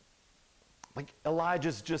 Like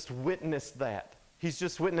Elijah's just witnessed that. He's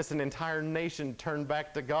just witnessed an entire nation turn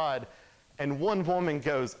back to God. And one woman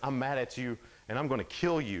goes, I'm mad at you and I'm going to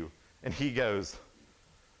kill you. And he goes,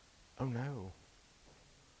 oh no.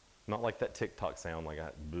 Not like that TikTok sound, like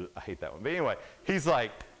I hate that one. But anyway,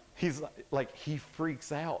 he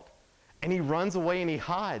freaks out. And he runs away and he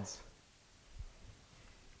hides.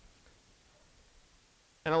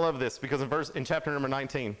 And I love this because in chapter number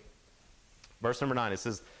 19, verse number 9, it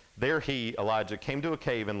says, there he, Elijah, came to a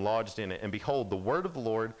cave and lodged in it. And behold, the word of the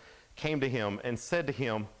Lord came to him and said to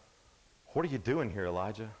him, what are you doing here,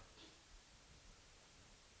 Elijah?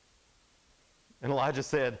 And Elijah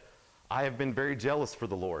said, I have been very jealous for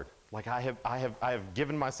the Lord. Like I have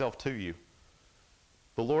given myself to you.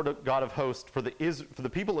 The Lord God of hosts, for the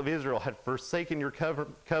people of Israel had forsaken your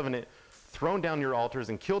covenant, thrown down your altars,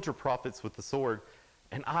 and killed your prophets with the sword.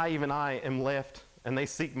 And even I, am left, and they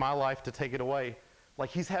seek my life to take it away. Like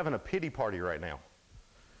he's having a pity party right now.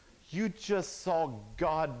 You just saw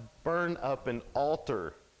God burn up an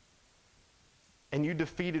altar, and you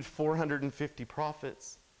defeated 450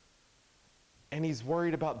 prophets. And he's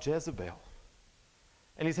worried about Jezebel.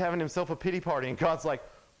 And he's having himself a pity party. And God's like,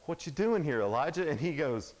 what you doing here, Elijah? And he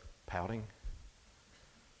goes, pouting.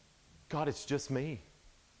 God, it's just me.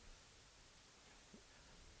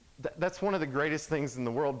 That's one of the greatest things in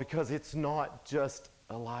the world because it's not just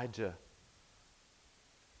Elijah.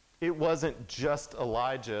 It wasn't just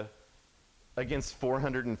Elijah against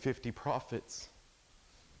 450 prophets.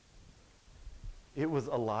 It was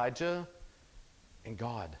Elijah and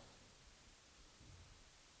God.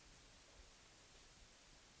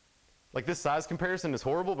 Like this size comparison is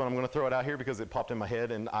horrible, but I'm going to throw it out here because it popped in my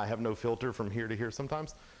head and I have no filter from here to here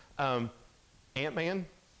sometimes. Ant-Man,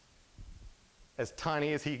 as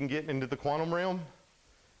tiny as he can get into the quantum realm,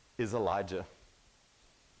 is Elijah.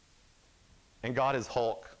 And God is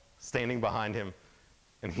Hulk standing behind him.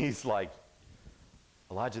 And he's like,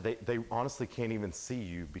 Elijah, they honestly can't even see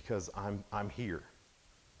you because I'm here.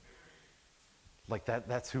 Like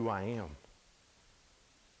that's who I am.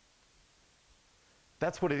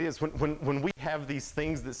 That's what it is. When we have these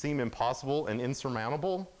things that seem impossible and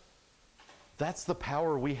insurmountable, that's the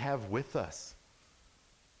power we have with us.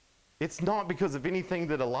 It's not because of anything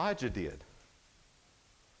that Elijah did.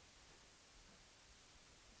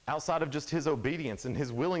 Outside of just his obedience and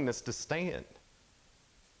his willingness to stand.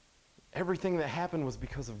 Everything that happened was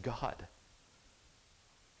because of God.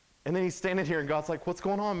 And then he's standing here and God's like, what's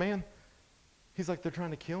going on, man? He's like, they're trying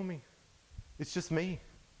to kill me. It's just me.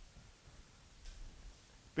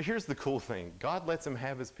 But here's the cool thing. God lets him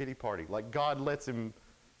have his pity party. Like God lets him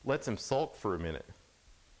sulk for a minute.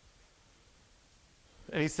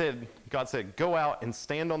 And God said, go out and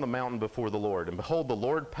stand on the mountain before the Lord. And behold, the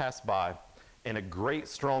Lord passed by, and a great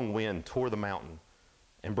strong wind tore the mountain.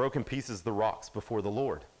 and broke in pieces the rocks before the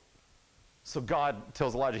Lord. So God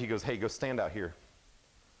tells Elijah, he goes, hey, go stand out here.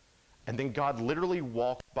 And then God literally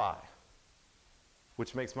walked by,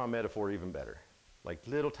 which makes my metaphor even better. Like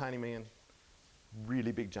little tiny man,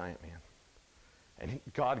 really big giant man. And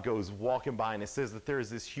God goes walking by, and it says that there is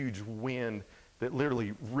this huge wind that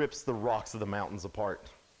literally rips the rocks of the mountains apart.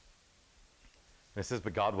 And it says,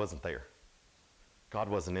 but God wasn't there. God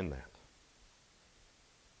wasn't in that.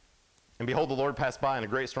 And behold, the Lord passed by, and a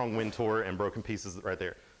great strong wind tore and broke in pieces right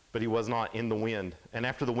there. But he was not in the wind. And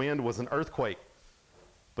after the wind was an earthquake,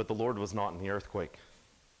 but the Lord was not in the earthquake.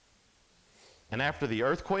 And after the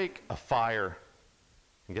earthquake, a fire.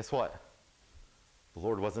 And guess what? The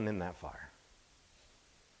Lord wasn't in that fire.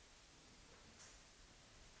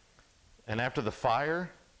 And after the fire,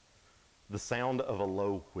 the sound of a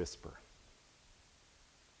low whisper.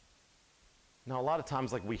 Now, a lot of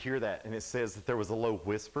times, like, we hear that, and it says that there was a low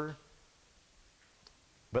whisper.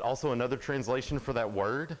 But also another translation for that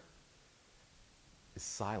word is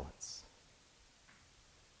silence.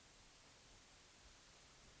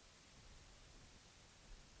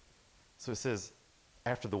 So it says,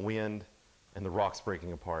 after the wind and the rocks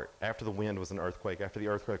breaking apart, after the wind was an earthquake, after the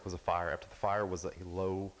earthquake was a fire, after the fire was a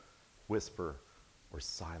low whisper or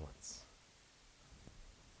silence.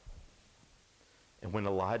 And when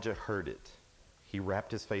Elijah heard it, he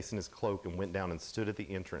wrapped his face in his cloak and went down and stood at the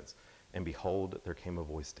entrance. And behold, there came a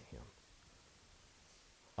voice to him.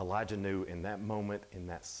 Elijah knew in that moment, in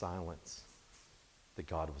that silence, that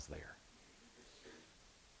God was there.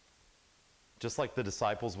 Just like the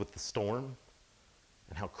disciples with the storm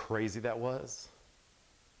and how crazy that was,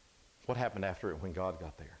 what happened after it when God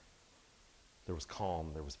got there? There was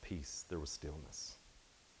calm, there was peace, there was stillness.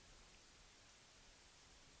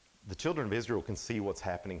 The children of Israel can see what's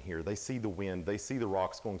happening here. They see the wind, they see the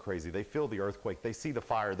rocks going crazy, they feel the earthquake, they see the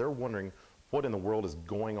fire. They're wondering what in the world is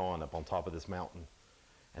going on up on top of this mountain.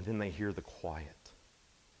 And then they hear the quiet.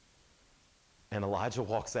 And Elijah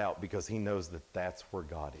walks out because he knows that that's where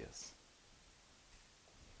God is.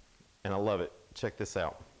 And I love it. Check this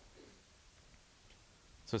out.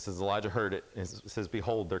 So it says, Elijah heard it, and it says,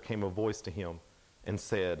 behold, there came a voice to him and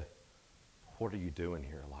said, what are you doing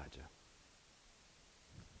here, Elijah?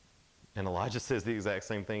 And Elijah says the exact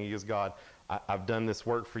same thing. He goes, God, I've done this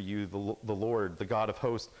work for you, the Lord, the God of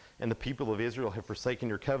hosts, and the people of Israel have forsaken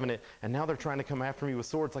your covenant, and now they're trying to come after me with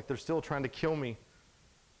swords, like they're still trying to kill me.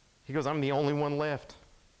 He goes, I'm the only one left.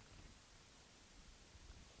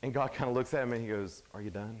 And God kind of looks at him and he goes, are you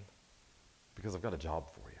done? Because I've got a job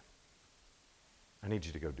for you. I need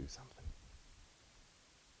you to go do something.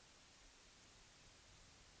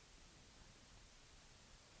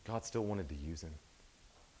 God still wanted to use him.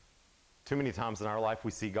 Too many times in our life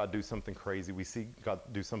we see God do something crazy. We see God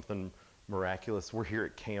do something miraculous. We're here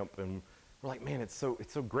at camp and we're like, man, it's so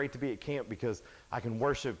great to be at camp because I can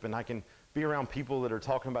worship and I can be around people that are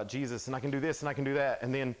talking about Jesus and I can do this and I can do that.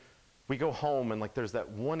 And then we go home and like there's that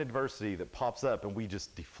one adversity that pops up and we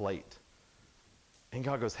just deflate. And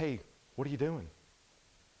God goes, hey, what are you doing?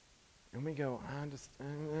 And we go,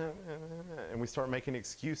 and we start making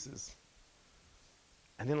excuses.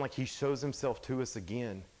 And then like he shows himself to us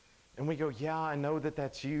again. And we go, yeah, I know that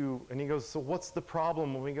that's you. And he goes, so what's the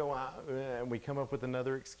problem? And we go, and we come up with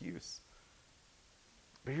another excuse.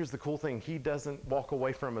 But here's the cool thing. He doesn't walk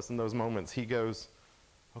away from us in those moments. He goes,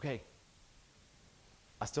 okay,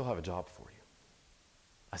 I still have a job for you.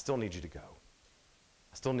 I still need you to go.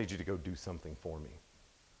 I still need you to go do something for me.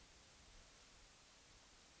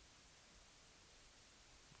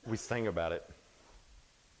 We sang about it,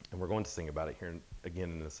 and we're going to sing about it here again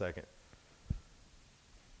in a second.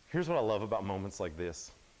 Here's what I love about moments like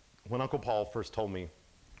this. When Uncle Paul first told me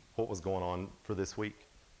what was going on for this week,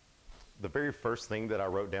 the very first thing that I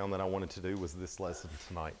wrote down that I wanted to do was this lesson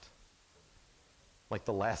tonight. Like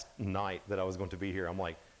the last night that I was going to be here, I'm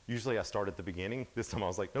like, usually I start at the beginning. This time I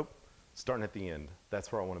was like, nope, starting at the end.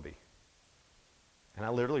 That's where I want to be. And I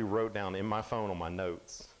literally wrote down in my phone on my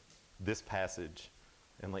notes this passage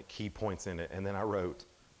and like key points in it. And then I wrote,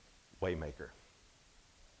 Waymaker.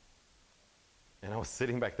 And I was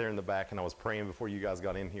sitting back there in the back and I was praying before you guys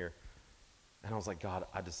got in here. And I was like, God,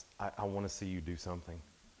 I want to see you do something.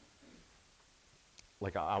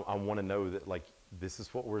 Like, I want to know that, like, this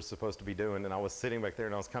is what we're supposed to be doing. And I was sitting back there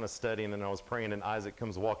and I was kind of studying and I was praying and Isaac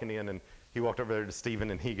comes walking in and he walked over there to Stephen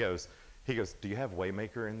and he goes, do you have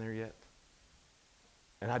Waymaker in there yet?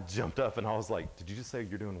 And I jumped up and I was like, did you just say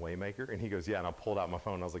you're doing Waymaker? And he goes, yeah. And I pulled out my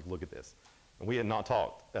phone and I was like, look at this. And we had not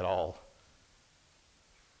talked at all.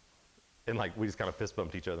 And like, we just kind of fist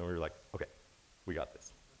bumped each other and we were like, okay, we got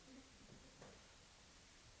this.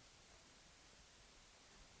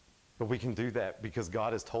 But we can do that because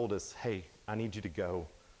God has told us, hey, I need you to go.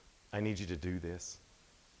 I need you to do this.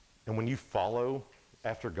 And when you follow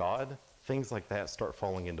after God, things like that start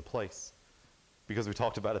falling into place. Because we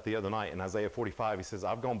talked about it the other night in Isaiah 45, he says,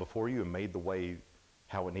 I've gone before you and made the way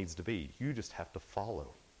how it needs to be. You just have to follow.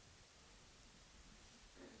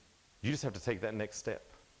 You just have to take that next step.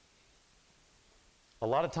 A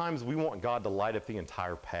lot of times we want God to light up the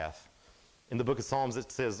entire path. In the book of Psalms,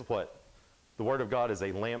 it says what? The word of God is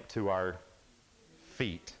a lamp to our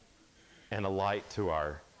feet and a light to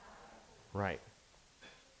our right.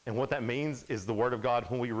 And what that means is the word of God,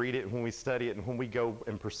 when we read it, when we study it, and when we go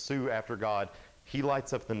and pursue after God, he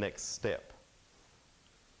lights up the next step.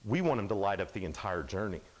 We want him to light up the entire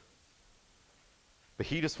journey. But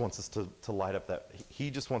he just wants us to light up that,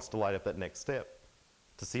 he just wants to light up that next step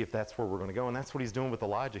to see if that's where we're going to go. And that's what he's doing with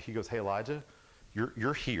Elijah. He goes, hey, Elijah,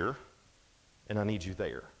 you're here, and I need you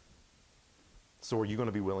there. So are you going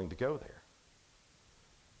to be willing to go there?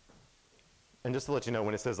 And just to let you know,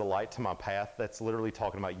 when it says a light to my path, that's literally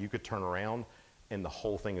talking about you could turn around and the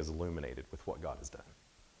whole thing is illuminated with what God has done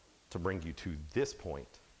to bring you to this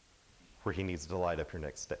point where he needs to light up your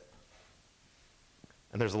next step.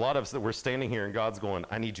 And there's a lot of us that we're standing here and God's going,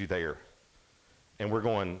 I need you there. And we're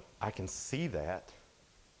going, I can see that,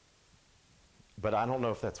 but I don't know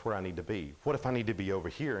if that's where I need to be. What if I need to be over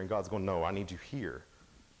here? And God's going, no, I need you here.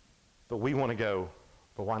 But we want to go,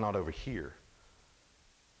 but why not over here?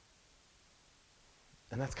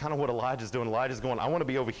 And that's kind of what Elijah's doing. Elijah's going, I want to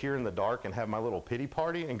be over here in the dark and have my little pity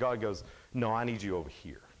party. And God goes, no, I need you over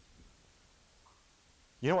here.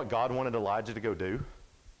 You know what God wanted Elijah to go do?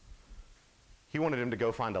 He wanted him to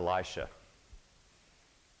go find Elisha,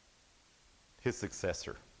 his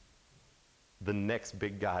successor, the next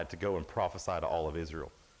big guy to go and prophesy to all of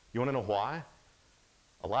Israel. You want to know why?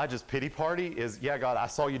 Elijah's pity party is, yeah, God, I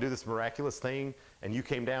saw you do this miraculous thing, and you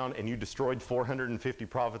came down and you destroyed 450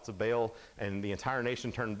 prophets of Baal, and the entire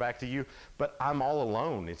nation turned back to you, but I'm all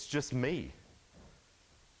alone. It's just me.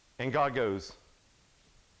 And God goes,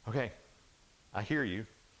 okay, I hear you.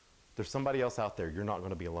 There's somebody else out there. You're not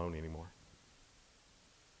going to be alone anymore.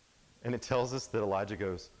 And it tells us that Elijah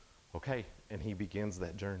goes, okay, and he begins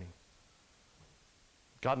that journey.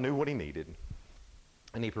 God knew what he needed,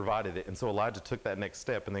 and he provided it. And so Elijah took that next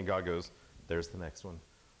step, and then God goes, there's the next one.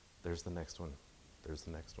 There's the next one. There's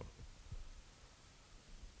the next one.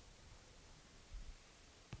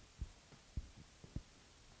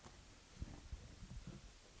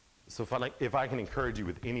 So if I can encourage you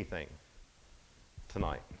with anything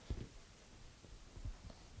tonight,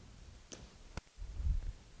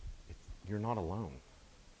 you're not alone.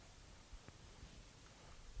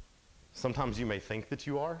 Sometimes you may think that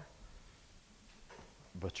you are,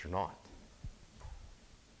 but you're not.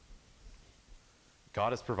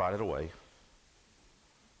 God has provided a way.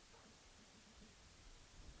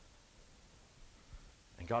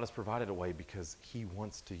 And God has provided a way because he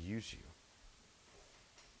wants to use you.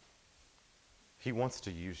 He wants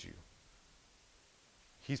to use you.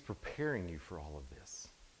 He's preparing you for all of this.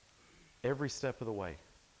 Every step of the way.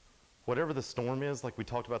 Whatever the storm is, like we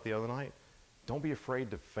talked about the other night, don't be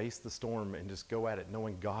afraid to face the storm and just go at it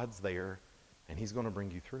knowing God's there and he's going to bring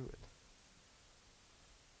you through it.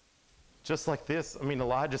 Just like this,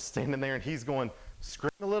 Elijah's standing there and he's going,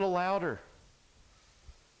 scream a little louder.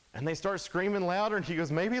 And they start screaming louder and he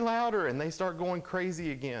goes, maybe louder. And they start going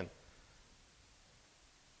crazy again.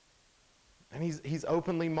 And he's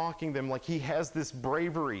openly mocking them like he has this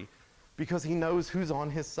bravery because he knows who's on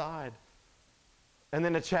his side. And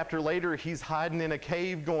then a chapter later, he's hiding in a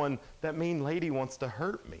cave going, that mean lady wants to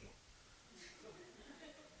hurt me.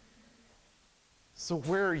 So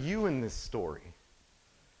where are you in this story?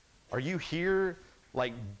 Are you here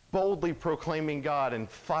like boldly proclaiming God and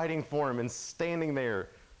fighting for him and standing there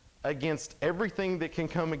against everything that can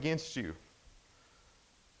come against you?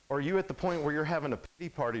 Or are you at the point where you're having a pity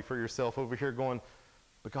party for yourself over here going,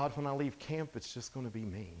 but God, when I leave camp, it's just going to be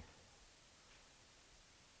me.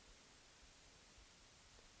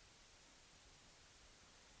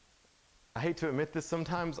 I hate to admit this,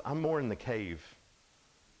 sometimes I'm more in the cave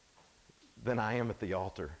than I am at the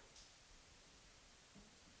altar.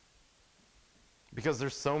 Because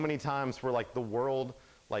there's so many times where like the world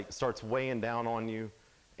like starts weighing down on you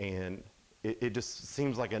and it just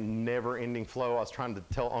seems like a never-ending flow. I was trying to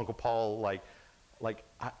tell Uncle Paul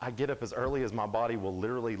I get up as early as my body will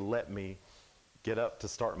literally let me get up to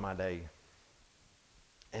start my day.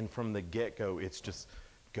 And from the get-go, it's just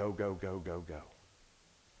go, go, go, go, go.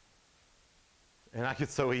 And I could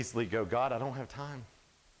so easily go, God, I don't have time.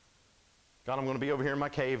 God, I'm going to be over here in my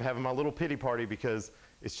cave having my little pity party because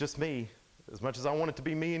it's just me. As much as I want it to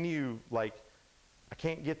be me and you, like, I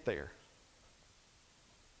can't get there.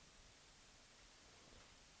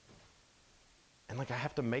 And like I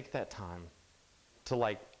have to make that time to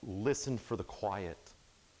like listen for the quiet.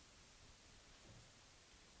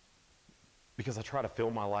 Because I try to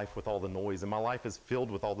fill my life with all the noise, and my life is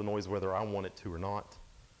filled with all the noise whether I want it to or not.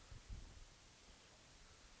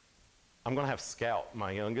 I'm going to have Scout,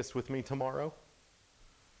 my youngest, with me tomorrow.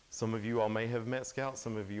 Some of you all may have met Scout,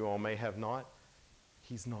 some of you all may have not.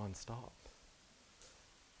 He's nonstop.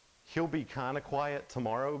 He'll be kind of quiet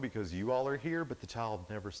tomorrow because you all are here, but the child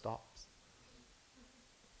never stops.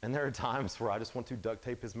 And there are times where I just want to duct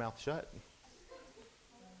tape his mouth shut.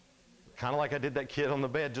 Kind of like I did that kid on the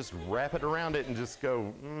bed, just wrap it around it and just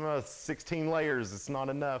go, 16 layers, it's not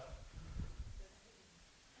enough.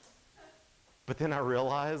 But then I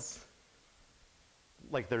realize,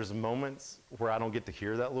 like there's moments where I don't get to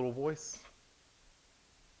hear that little voice.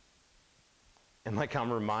 And like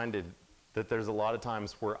I'm reminded that there's a lot of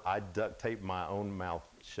times where I duct tape my own mouth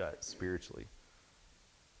shut spiritually.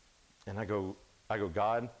 And I go,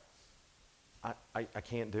 God, I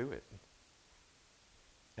can't do it.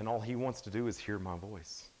 And all he wants to do is hear my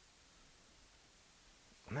voice.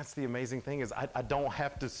 And that's the amazing thing is I don't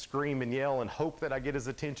have to scream and yell and hope that I get his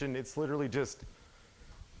attention. It's literally just,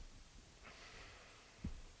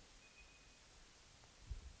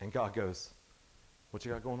 and God goes, what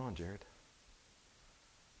you got going on, Jared?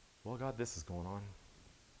 Well, God, this is going on.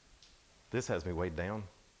 This has me weighed down.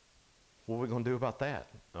 What are we going to do about that?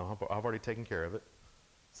 Oh, I've already taken care of it.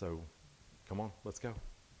 So come on, let's go.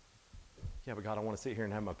 Yeah, but God, I want to sit here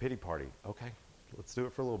and have my pity party. Okay, let's do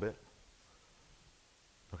it for a little bit.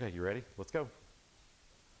 Okay, you ready? Let's go.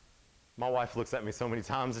 My wife looks at me so many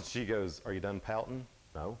times and she goes, are you done pouting?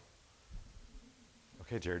 No.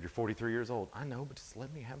 Okay, Jared, you're 43 years old. I know, but just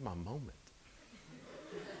let me have my moment.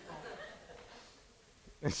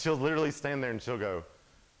 And she'll literally stand there and she'll go,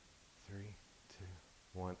 3, 2,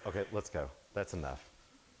 1. Okay, let's go. That's enough.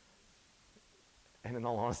 And in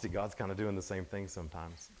all honesty, God's kind of doing the same thing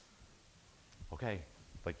sometimes. Okay,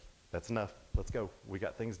 like, that's enough. Let's go. We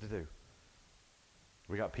got things to do.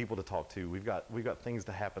 We got people to talk to. We've got things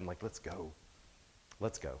to happen. Like, let's go.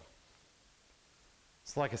 Let's go.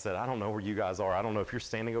 So like I said, I don't know where you guys are. I don't know if you're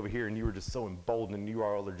standing over here and you are just so emboldened and you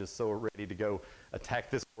all are just so ready to go attack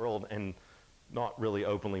this world and not really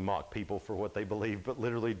openly mock people for what they believe, but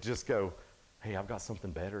literally just go, hey, I've got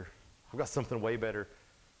something better. I've got something way better.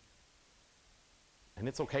 And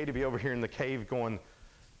it's okay to be over here in the cave going,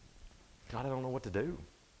 God, I don't know what to do.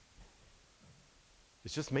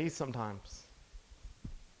 It's just me sometimes.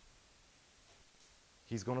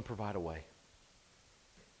 He's going to provide a way.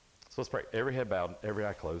 So let's pray. Every head bowed, every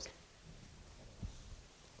eye closed.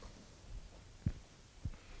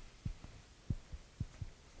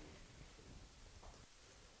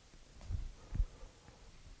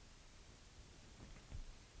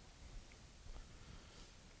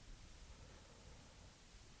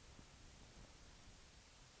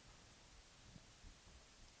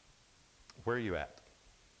 Where are you at?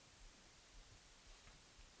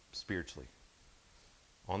 Spiritually.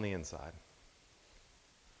 On the inside.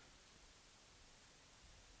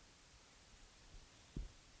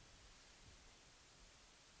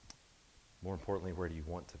 More importantly, where do you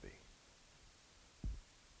want to be?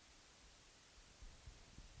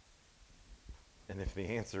 And if the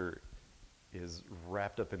answer is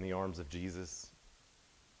wrapped up in the arms of Jesus,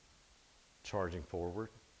 charging forward,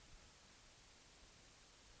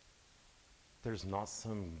 there's not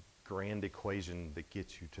some grand equation that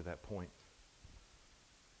gets you to that point.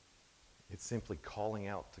 It's simply calling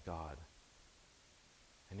out to God.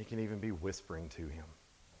 And you can even be whispering to him.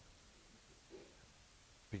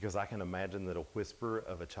 Because I can imagine that a whisper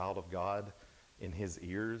of a child of God in his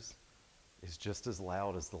ears is just as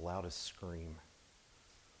loud as the loudest scream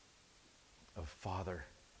of, Father,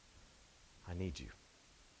 I need you.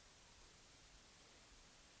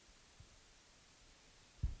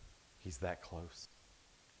 He's that close.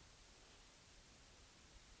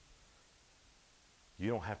 You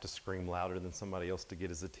don't have to scream louder than somebody else to get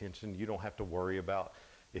his attention. You don't have to worry about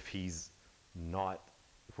if he's not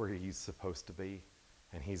where he's supposed to be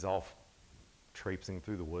and he's off traipsing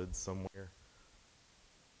through the woods somewhere.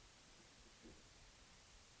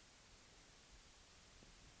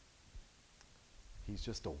 He's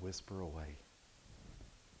just a whisper away.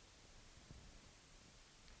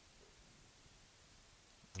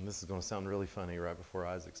 And this is going to sound really funny right before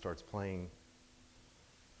Isaac starts playing.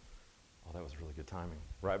 Oh, that was really good timing.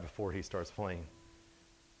 Right before he starts playing.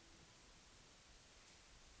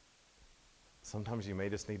 Sometimes you may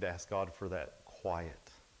just need to ask God for that quiet.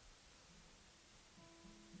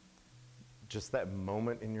 Just that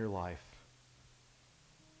moment in your life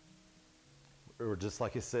or just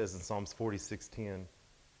like it says in Psalms 46:10,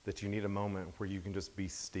 that you need a moment where you can just be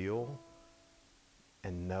still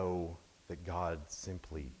and know that God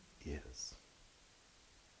simply is.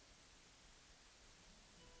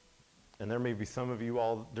 And there may be some of you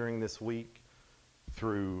all during this week,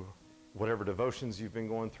 through whatever devotions you've been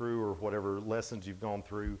going through or whatever lessons you've gone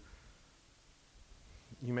through,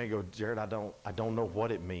 you may go, Jared, I don't know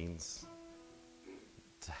what it means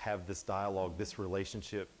to have this dialogue, this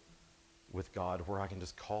relationship with God where I can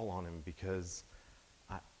just call on him, because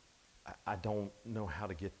I don't know how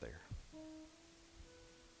to get there.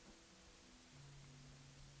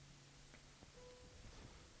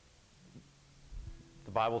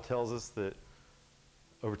 The Bible tells us that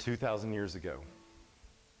over 2,000 years ago,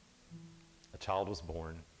 a child was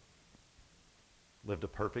born, lived a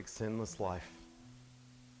perfect, sinless life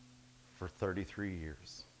for 33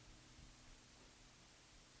 years.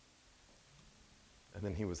 And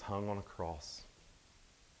then he was hung on a cross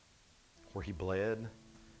where he bled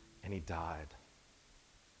and he died.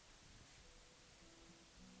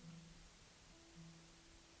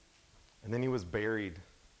 And then he was buried.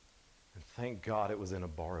 And thank God it was in a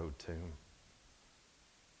borrowed tomb,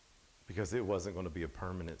 because it wasn't going to be a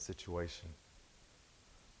permanent situation.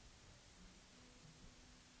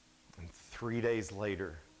 And 3 days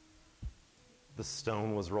later, the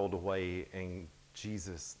stone was rolled away, and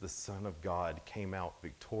Jesus, the Son of God, came out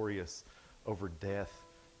victorious over death,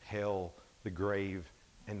 hell, the grave,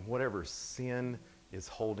 and whatever sin is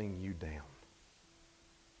holding you down.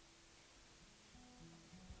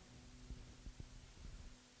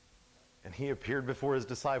 And he appeared before his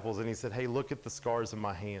disciples and he said, hey, look at the scars in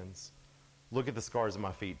my hands. Look at the scars in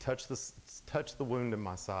my feet. Touch the wound in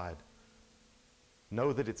my side.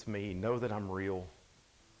 Know that it's me. Know that I'm real.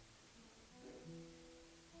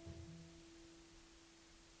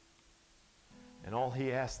 And all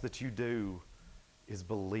he asks that you do is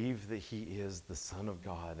believe that he is the Son of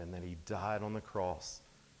God and that he died on the cross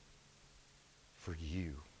for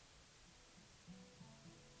you.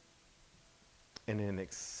 And in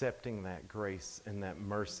accepting that grace and that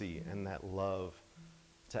mercy and that love,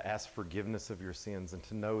 to ask forgiveness of your sins and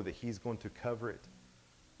to know that he's going to cover it.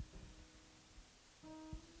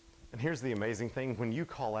 And here's the amazing thing. When you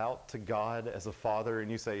call out to God as a father and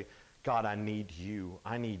you say, God, I need you,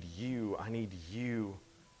 I need you, I need you.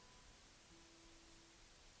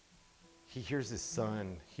 He hears his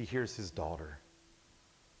son, he hears his daughter.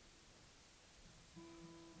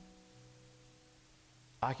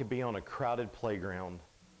 I could be on a crowded playground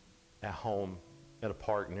at home, at a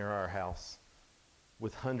park near our house,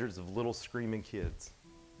 with hundreds of little screaming kids.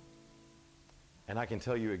 And I can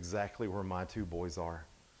tell you exactly where my two boys are,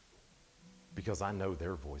 because I know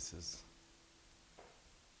their voices.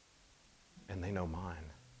 And they know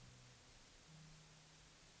mine.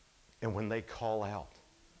 And when they call out,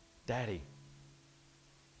 Daddy,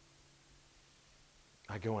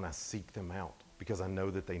 I go and I seek them out because I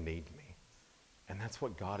know that they need me. And that's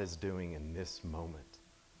what God is doing in this moment.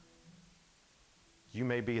 You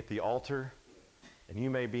may be at the altar, and you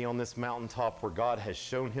may be on this mountaintop where God has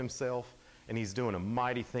shown himself, and he's doing a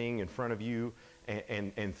mighty thing in front of you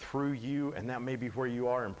and through you, and that may be where you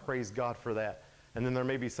are, and praise God for that. And then there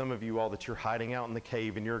may be some of you all that you're hiding out in the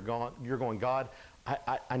cave, and you're going, God,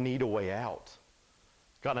 I need a way out.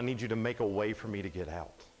 God, I need you to make a way for me to get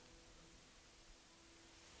out.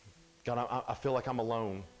 God, I feel like I'm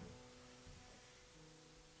alone.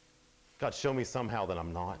 God, show me somehow that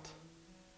I'm not.